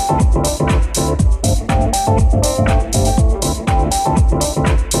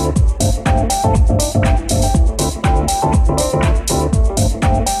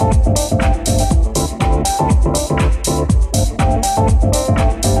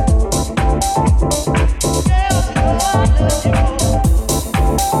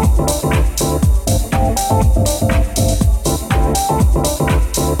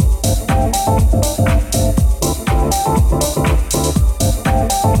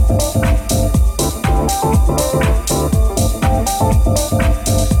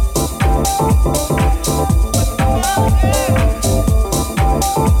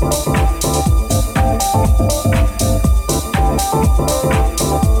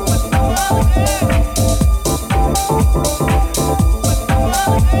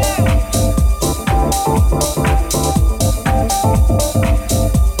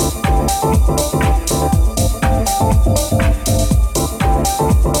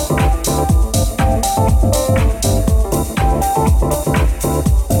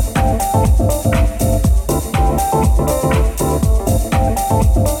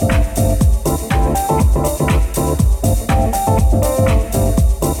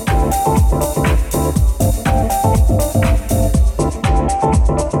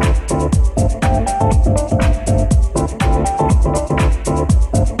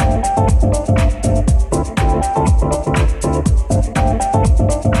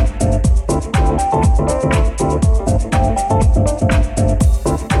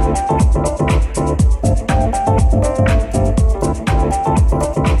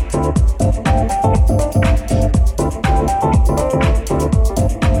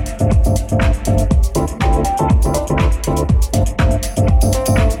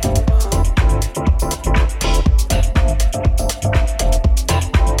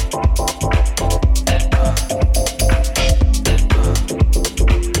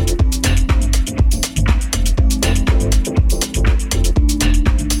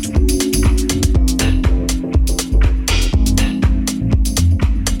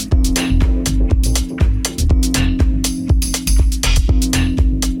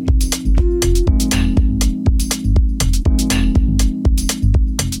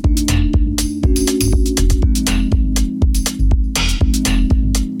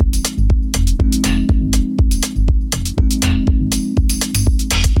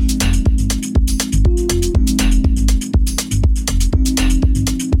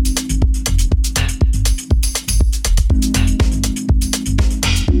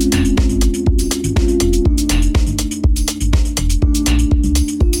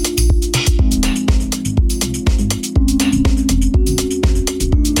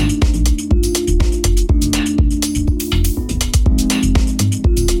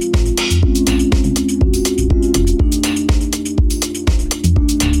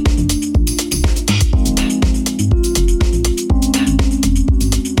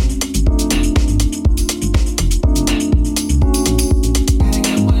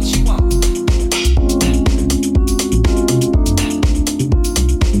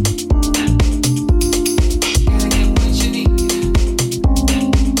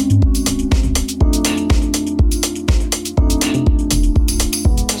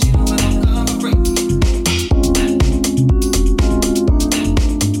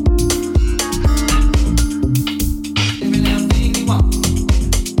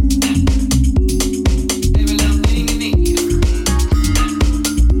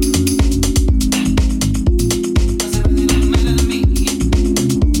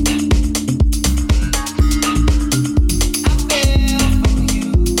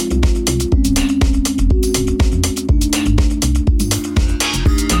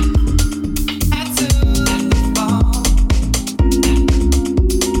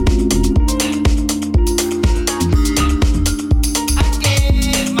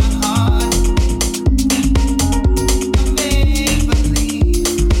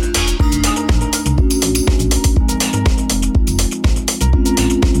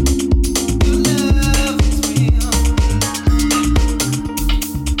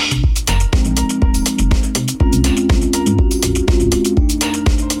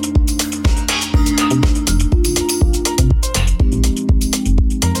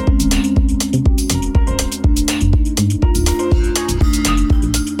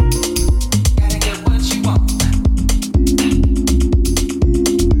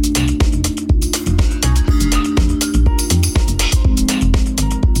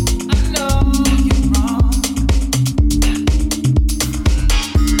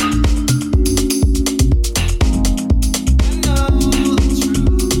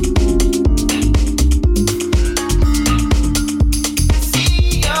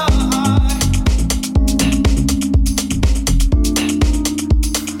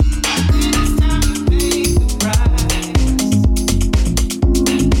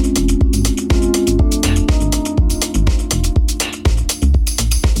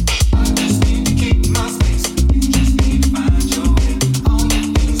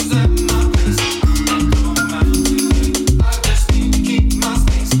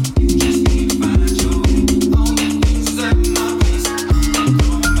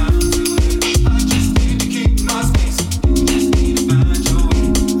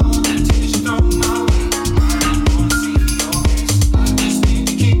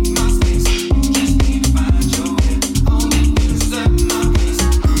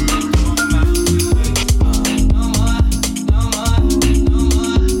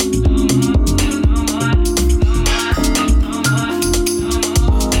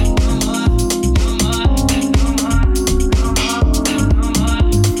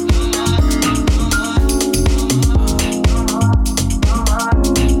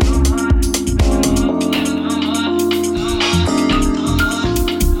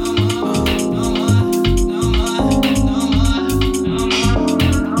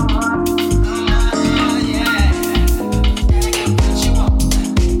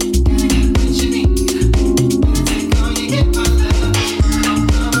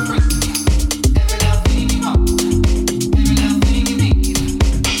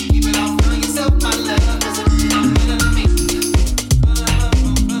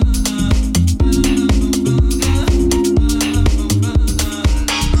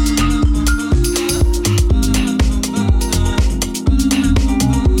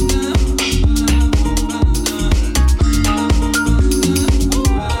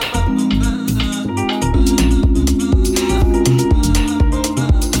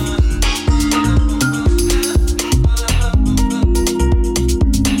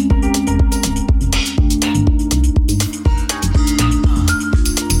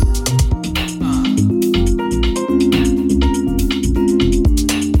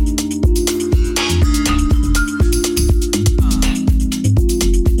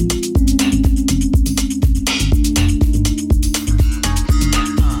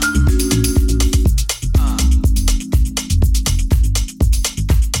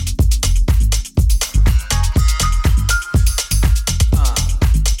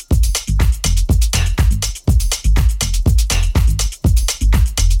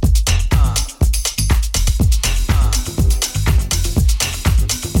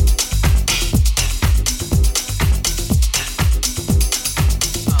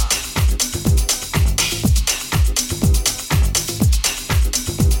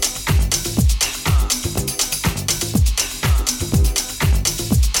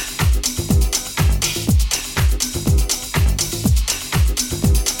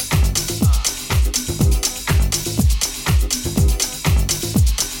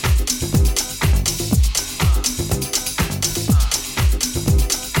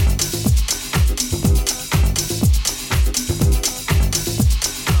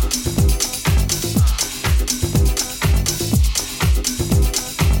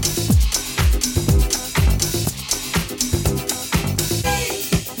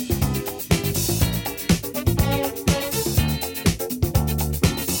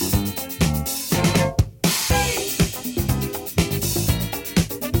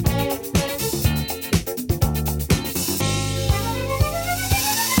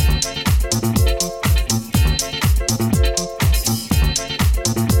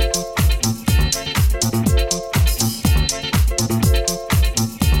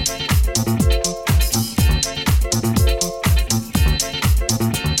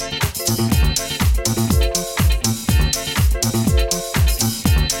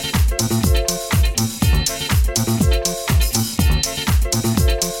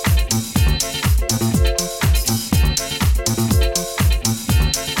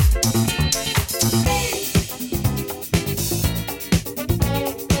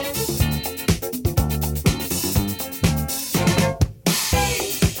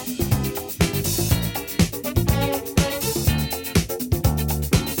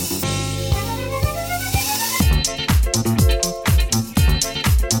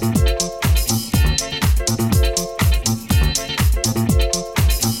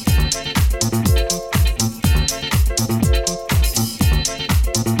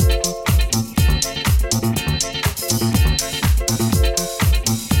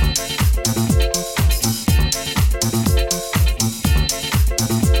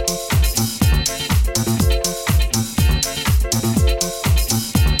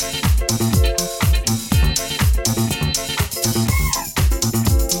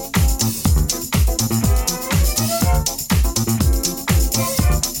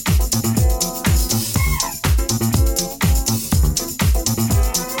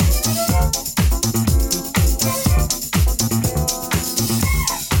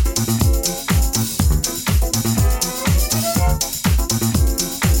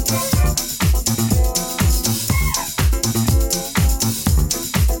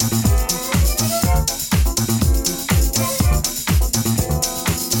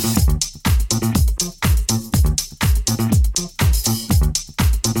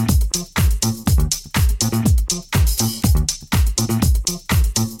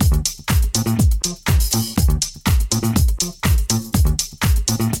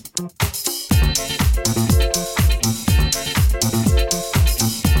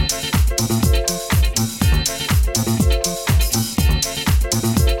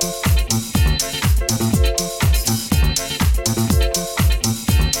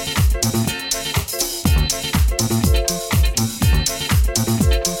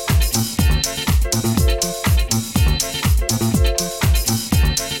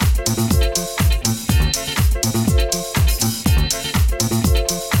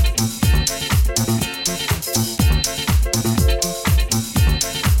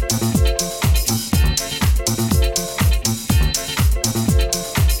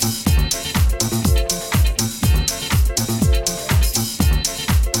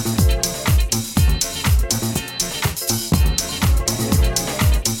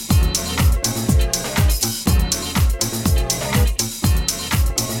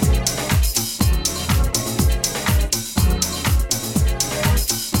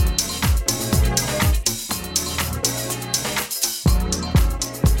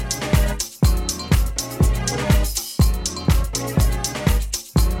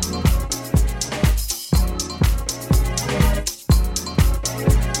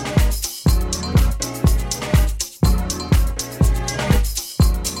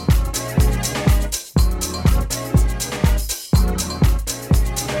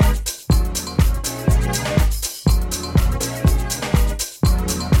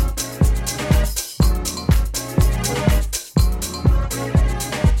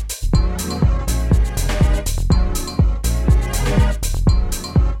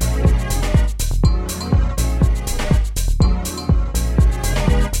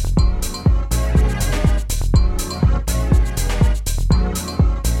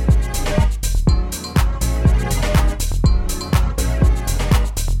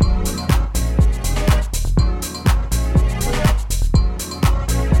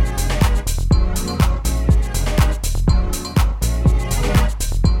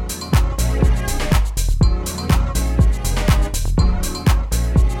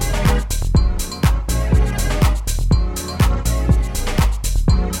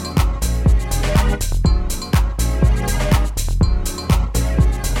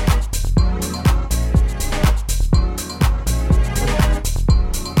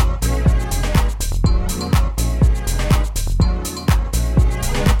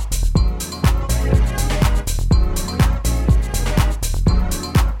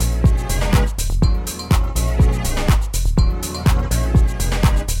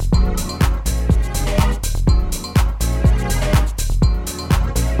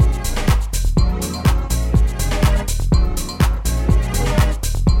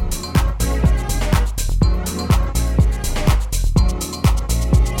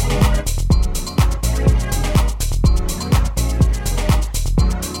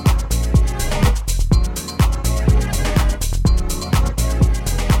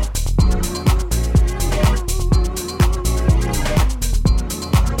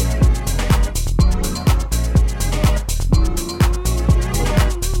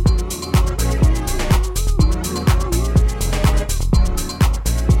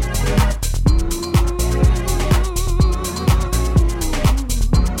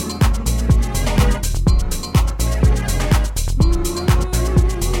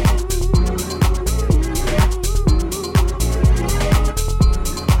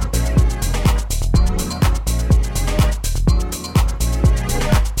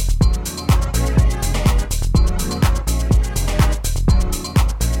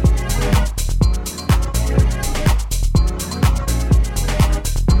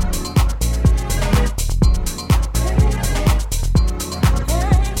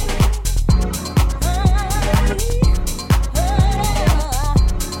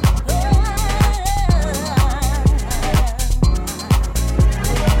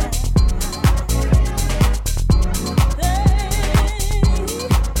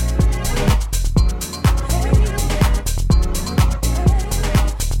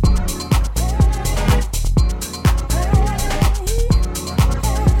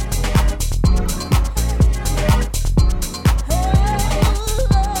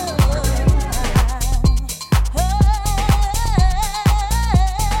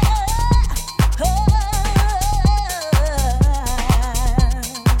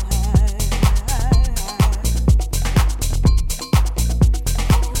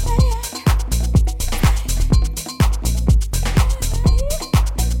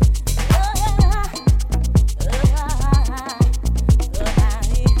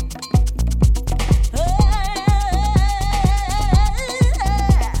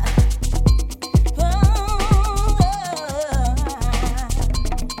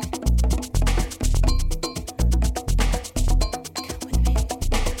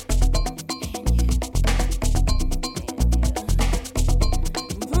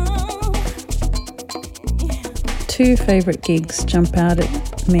 two favourite gigs jump out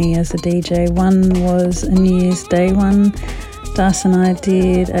at me as a DJ. One was a New Year's Day one Das and I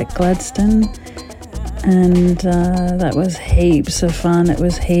did at Gladstone, and that was heaps of fun. It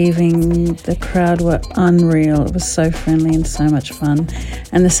was heaving, the crowd were unreal, it was so friendly and so much fun.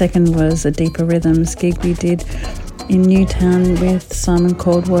 And the second was a Deeper Rhythms gig we did in Newtown with Simon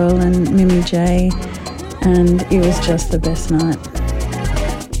Caldwell and Mimi J, and it was just the best night.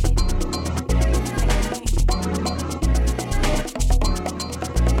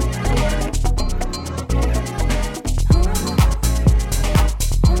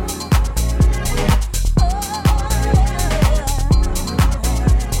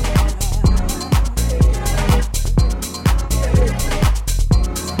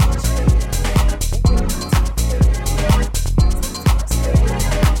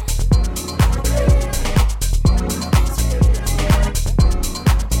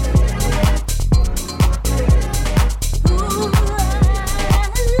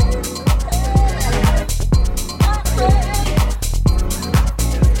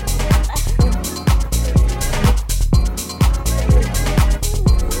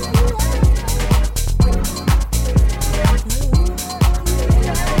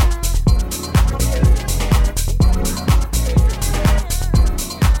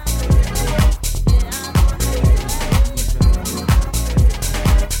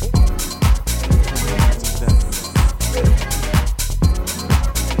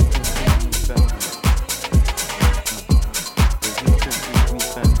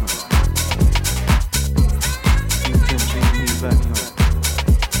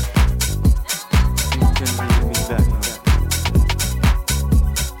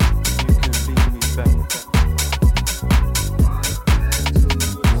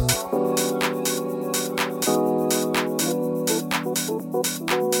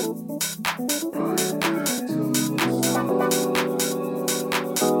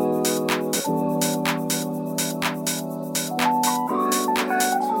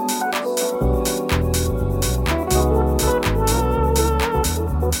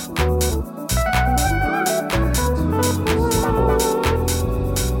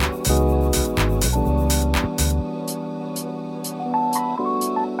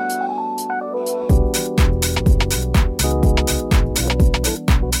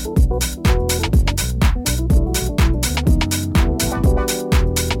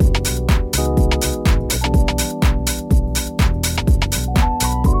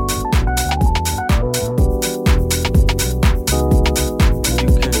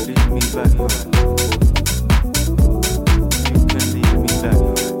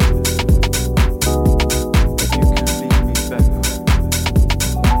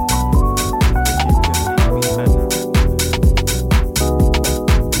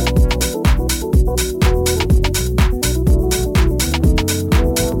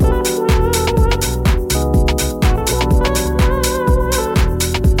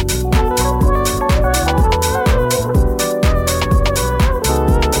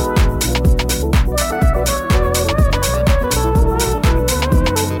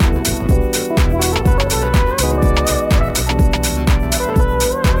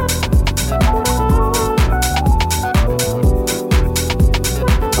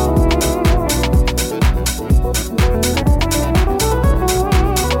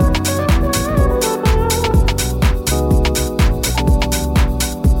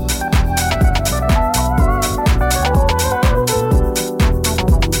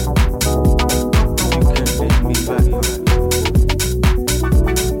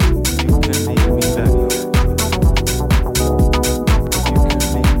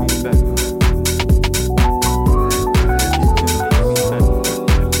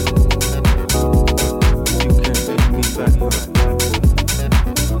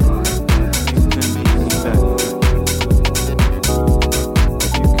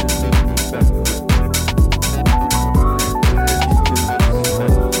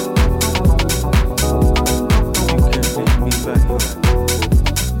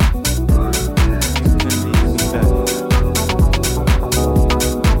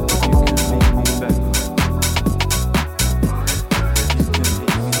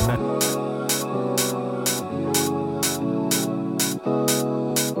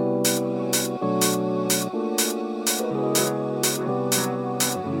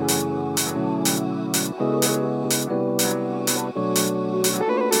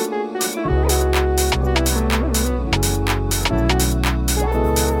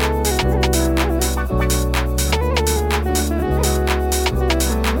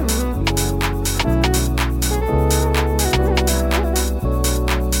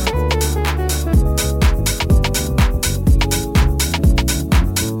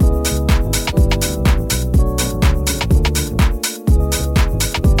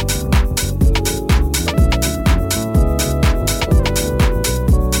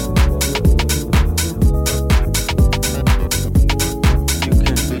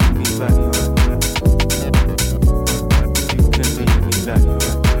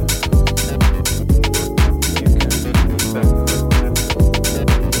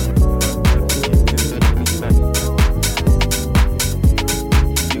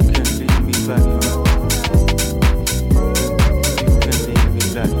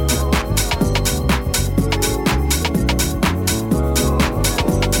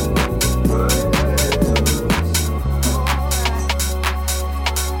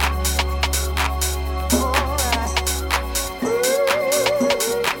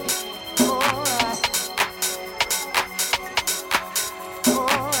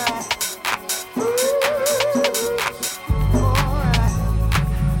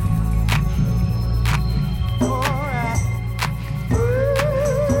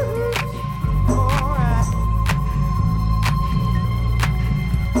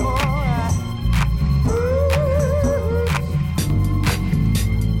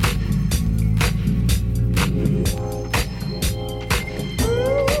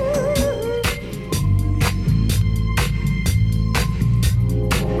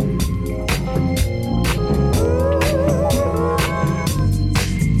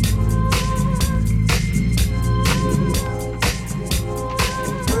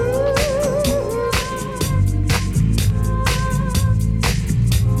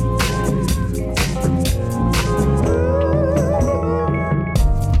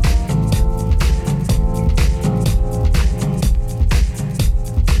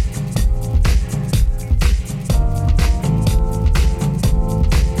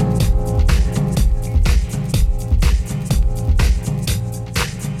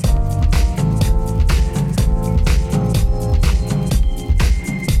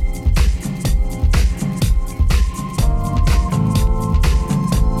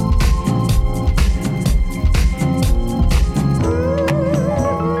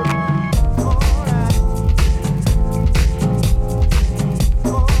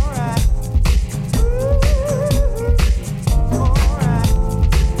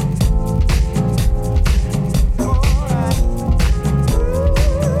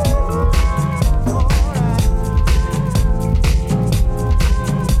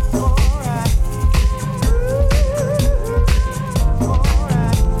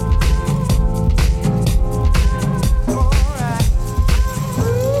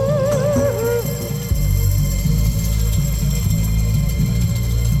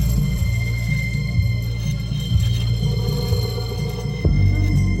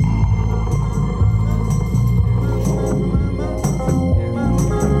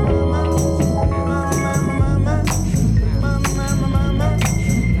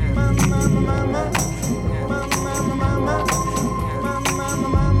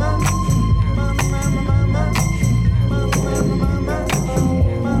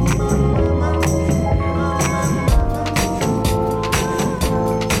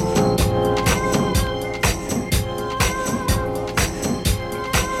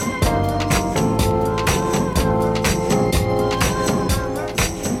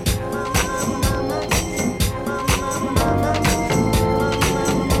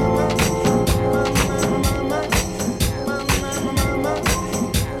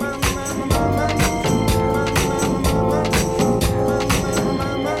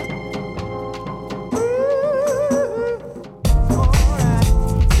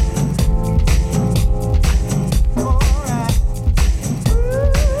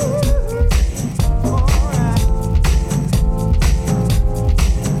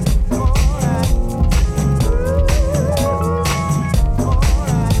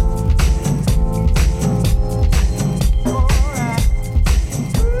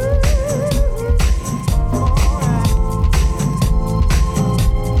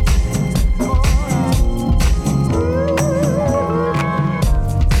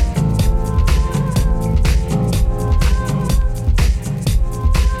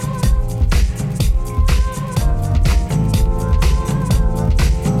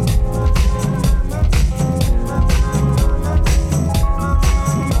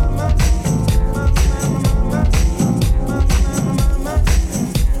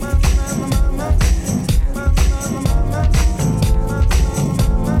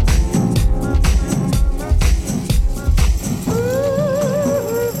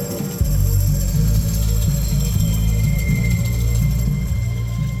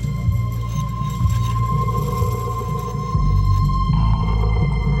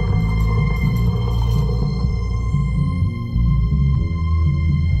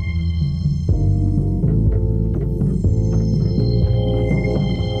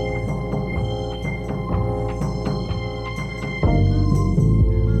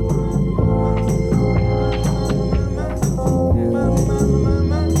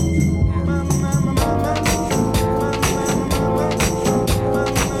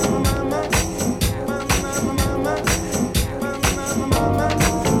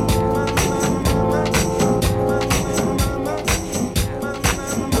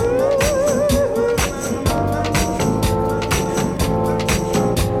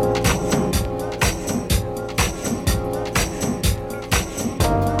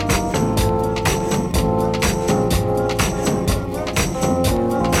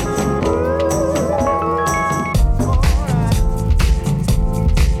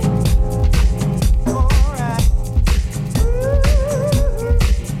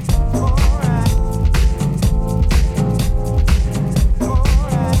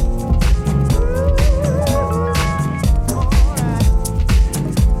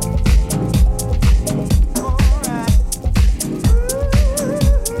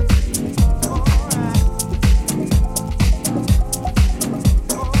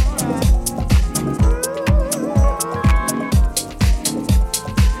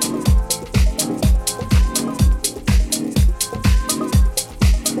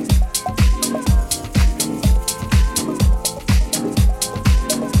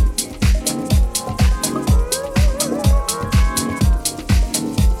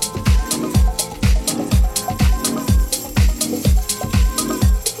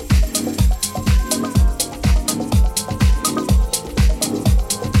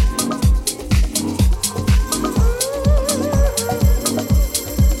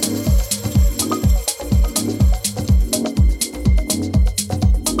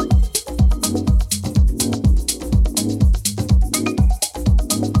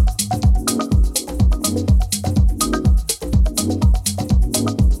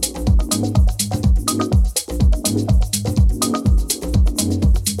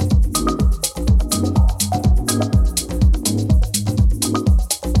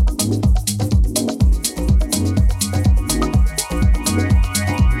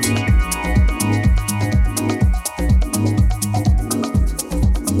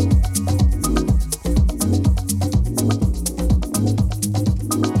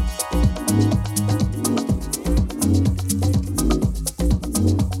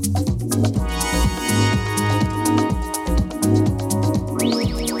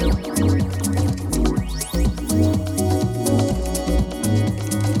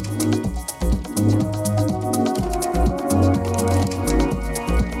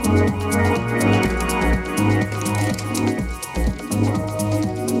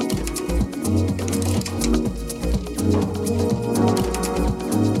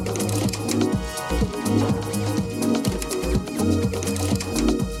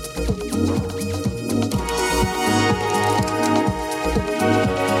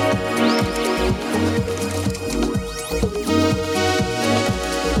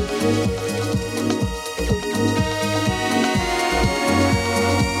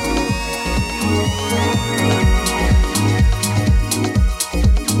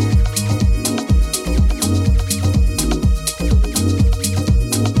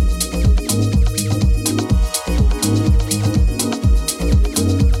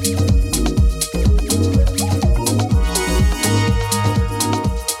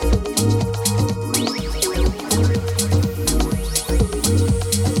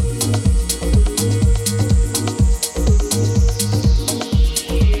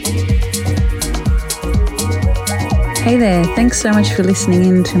 Thanks so much for listening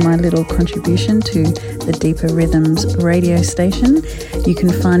in to my little contribution to the Deeper Rhythms radio station. You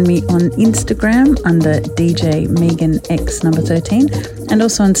can find me on Instagram under DJ Megan X number 13 and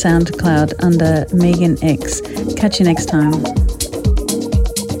also on SoundCloud under Megan X. Catch you next time.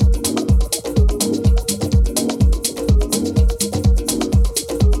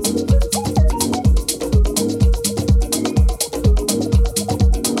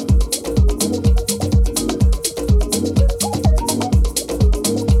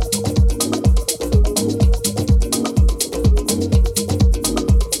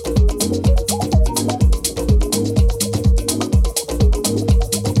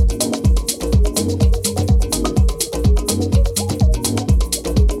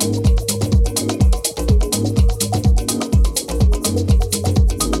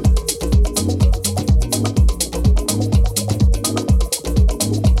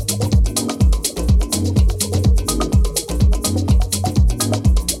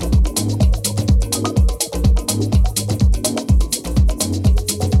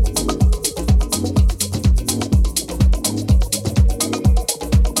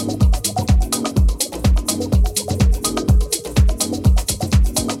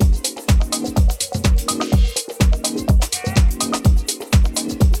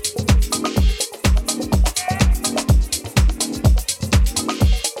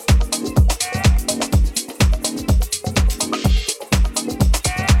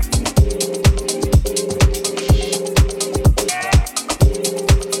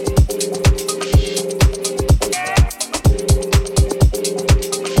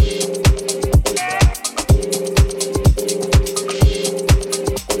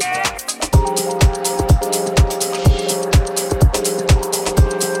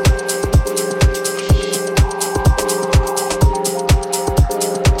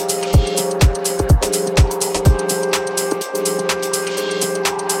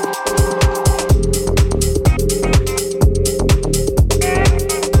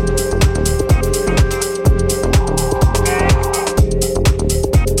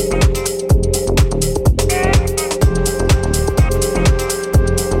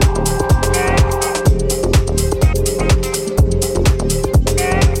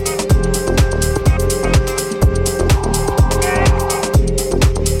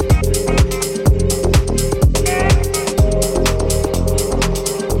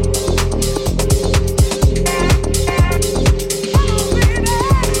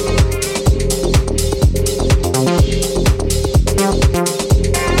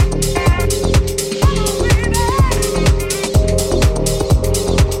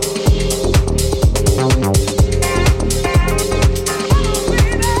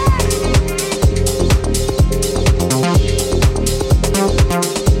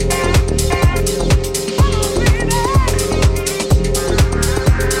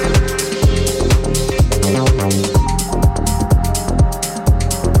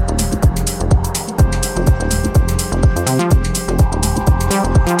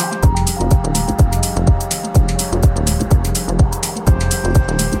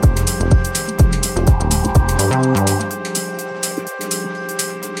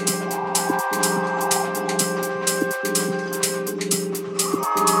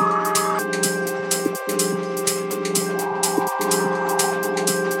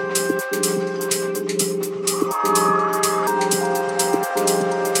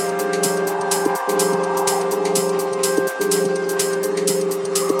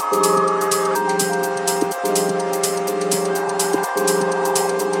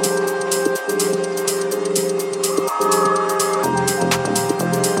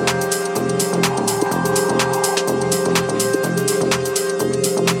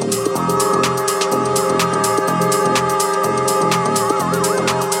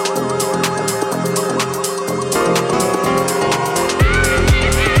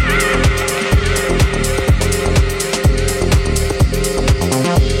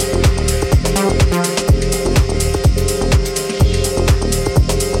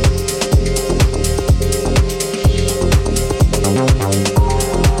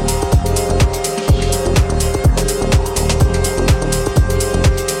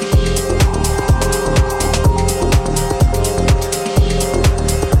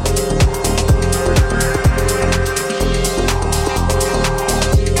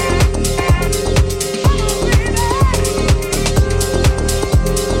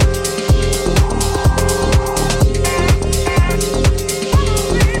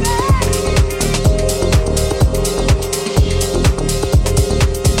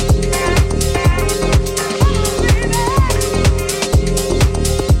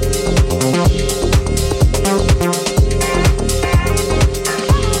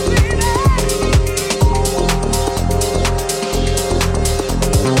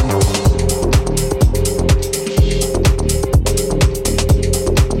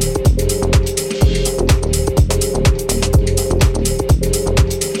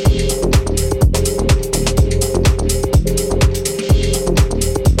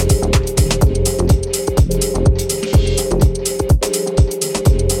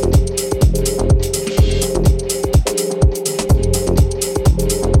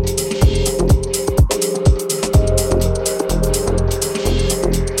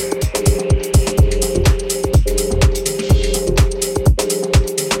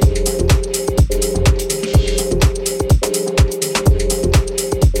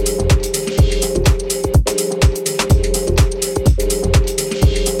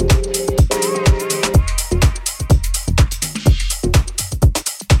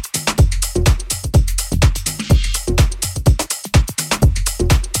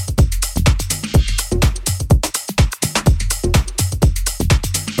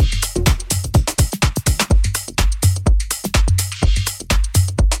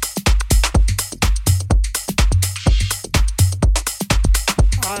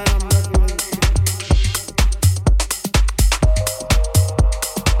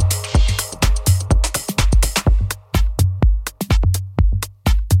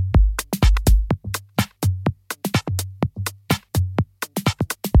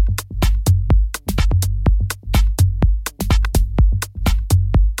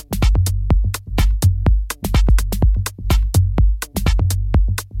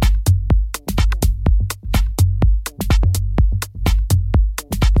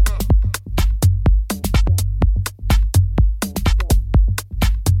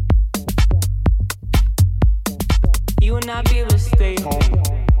 not be able to stay home.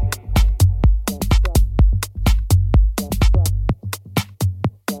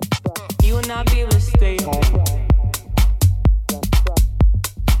 You will not be able to stay home.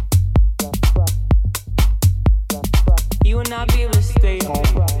 You will not be able to stay home.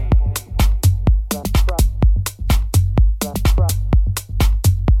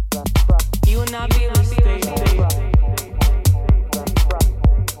 You will not be able to stay home.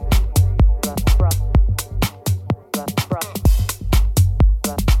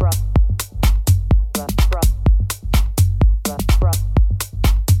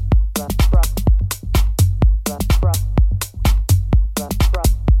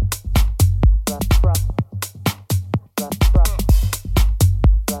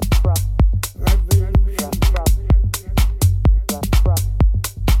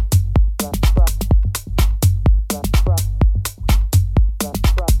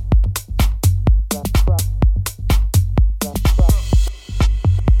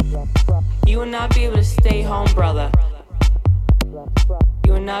 You will not be able to stay home, brother.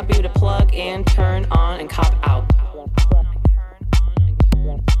 You will not be able to plug in, turn on, and cop out.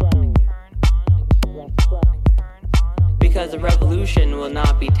 Because the revolution will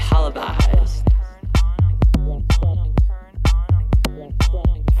not be televised.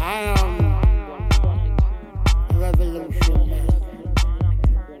 I am revolution.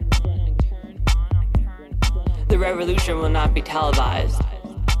 The revolution will not be televised.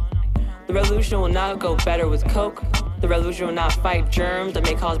 The revolution will not go better with coke. The revolution will not fight germs that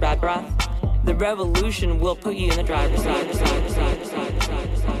may cause bad breath. The revolution will put you in the driver's seat.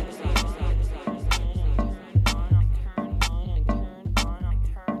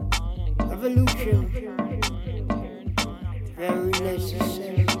 Revolution. Very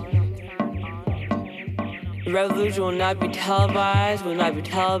necessary. The revolution will not be televised, will not be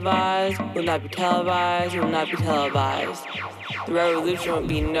televised, will not be televised, will not be televised. The revolution will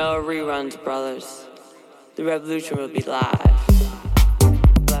be no reruns, brothers. The revolution will be live.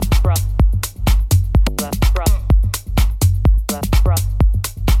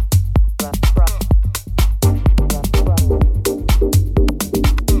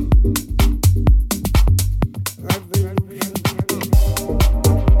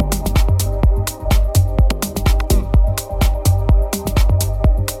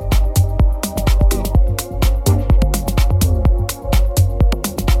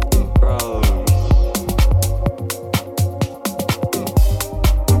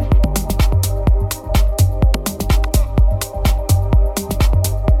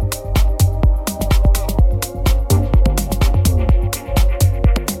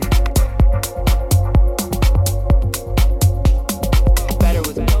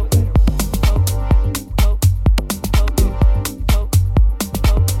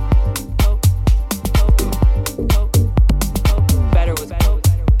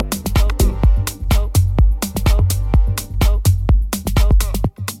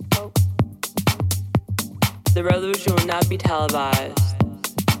 The revolution will not be televised.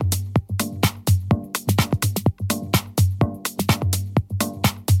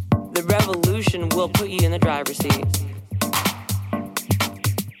 The revolution will put you in the driver's seat.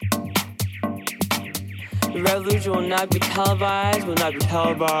 The revolution will not be televised, will not be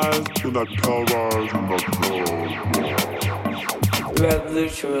televised, will not be televised, will not be televised. The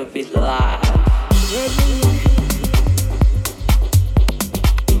revolution will be live.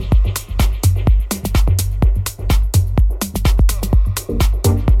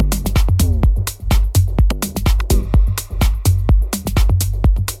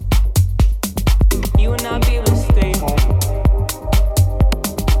 You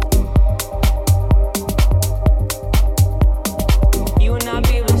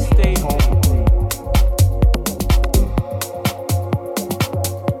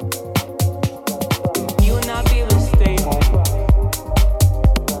will not be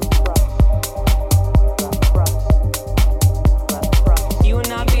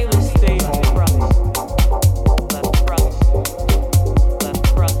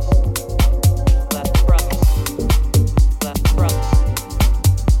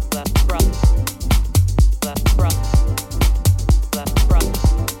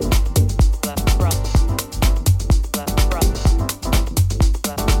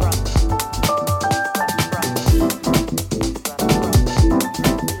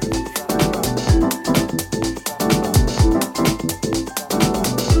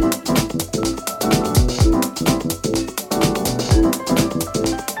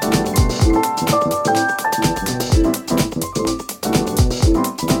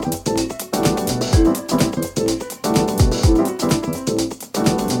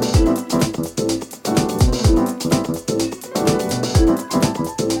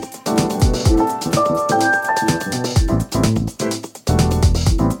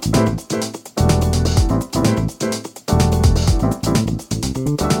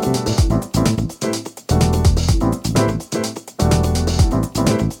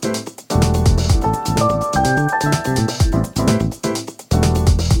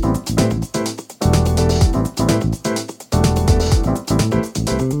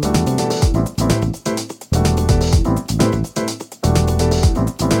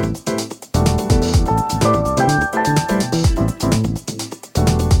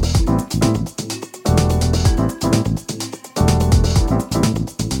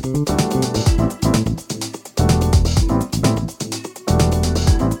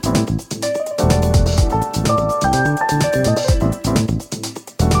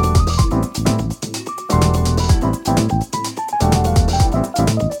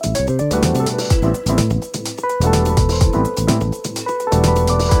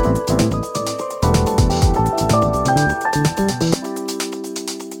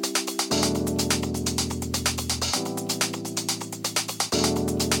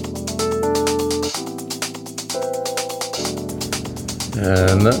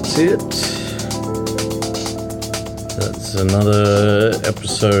And that's it. That's another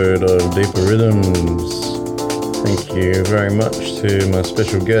episode of Deeper Rhythms. Thank you very much to my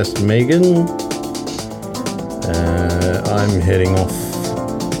special guest, Megan. I'm heading off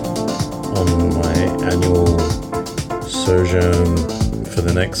on my annual sojourn for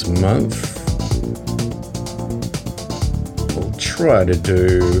the next month. I'll try to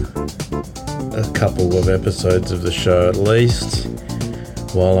do a couple of episodes of the show at least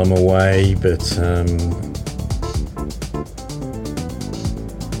while I'm away, but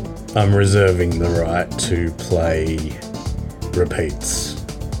I'm reserving the right to play repeats.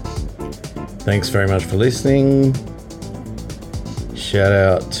 Thanks very much for listening. Shout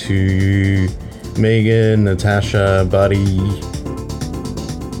out to Megan, Natasha, Buddy.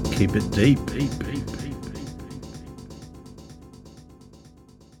 Keep it deep.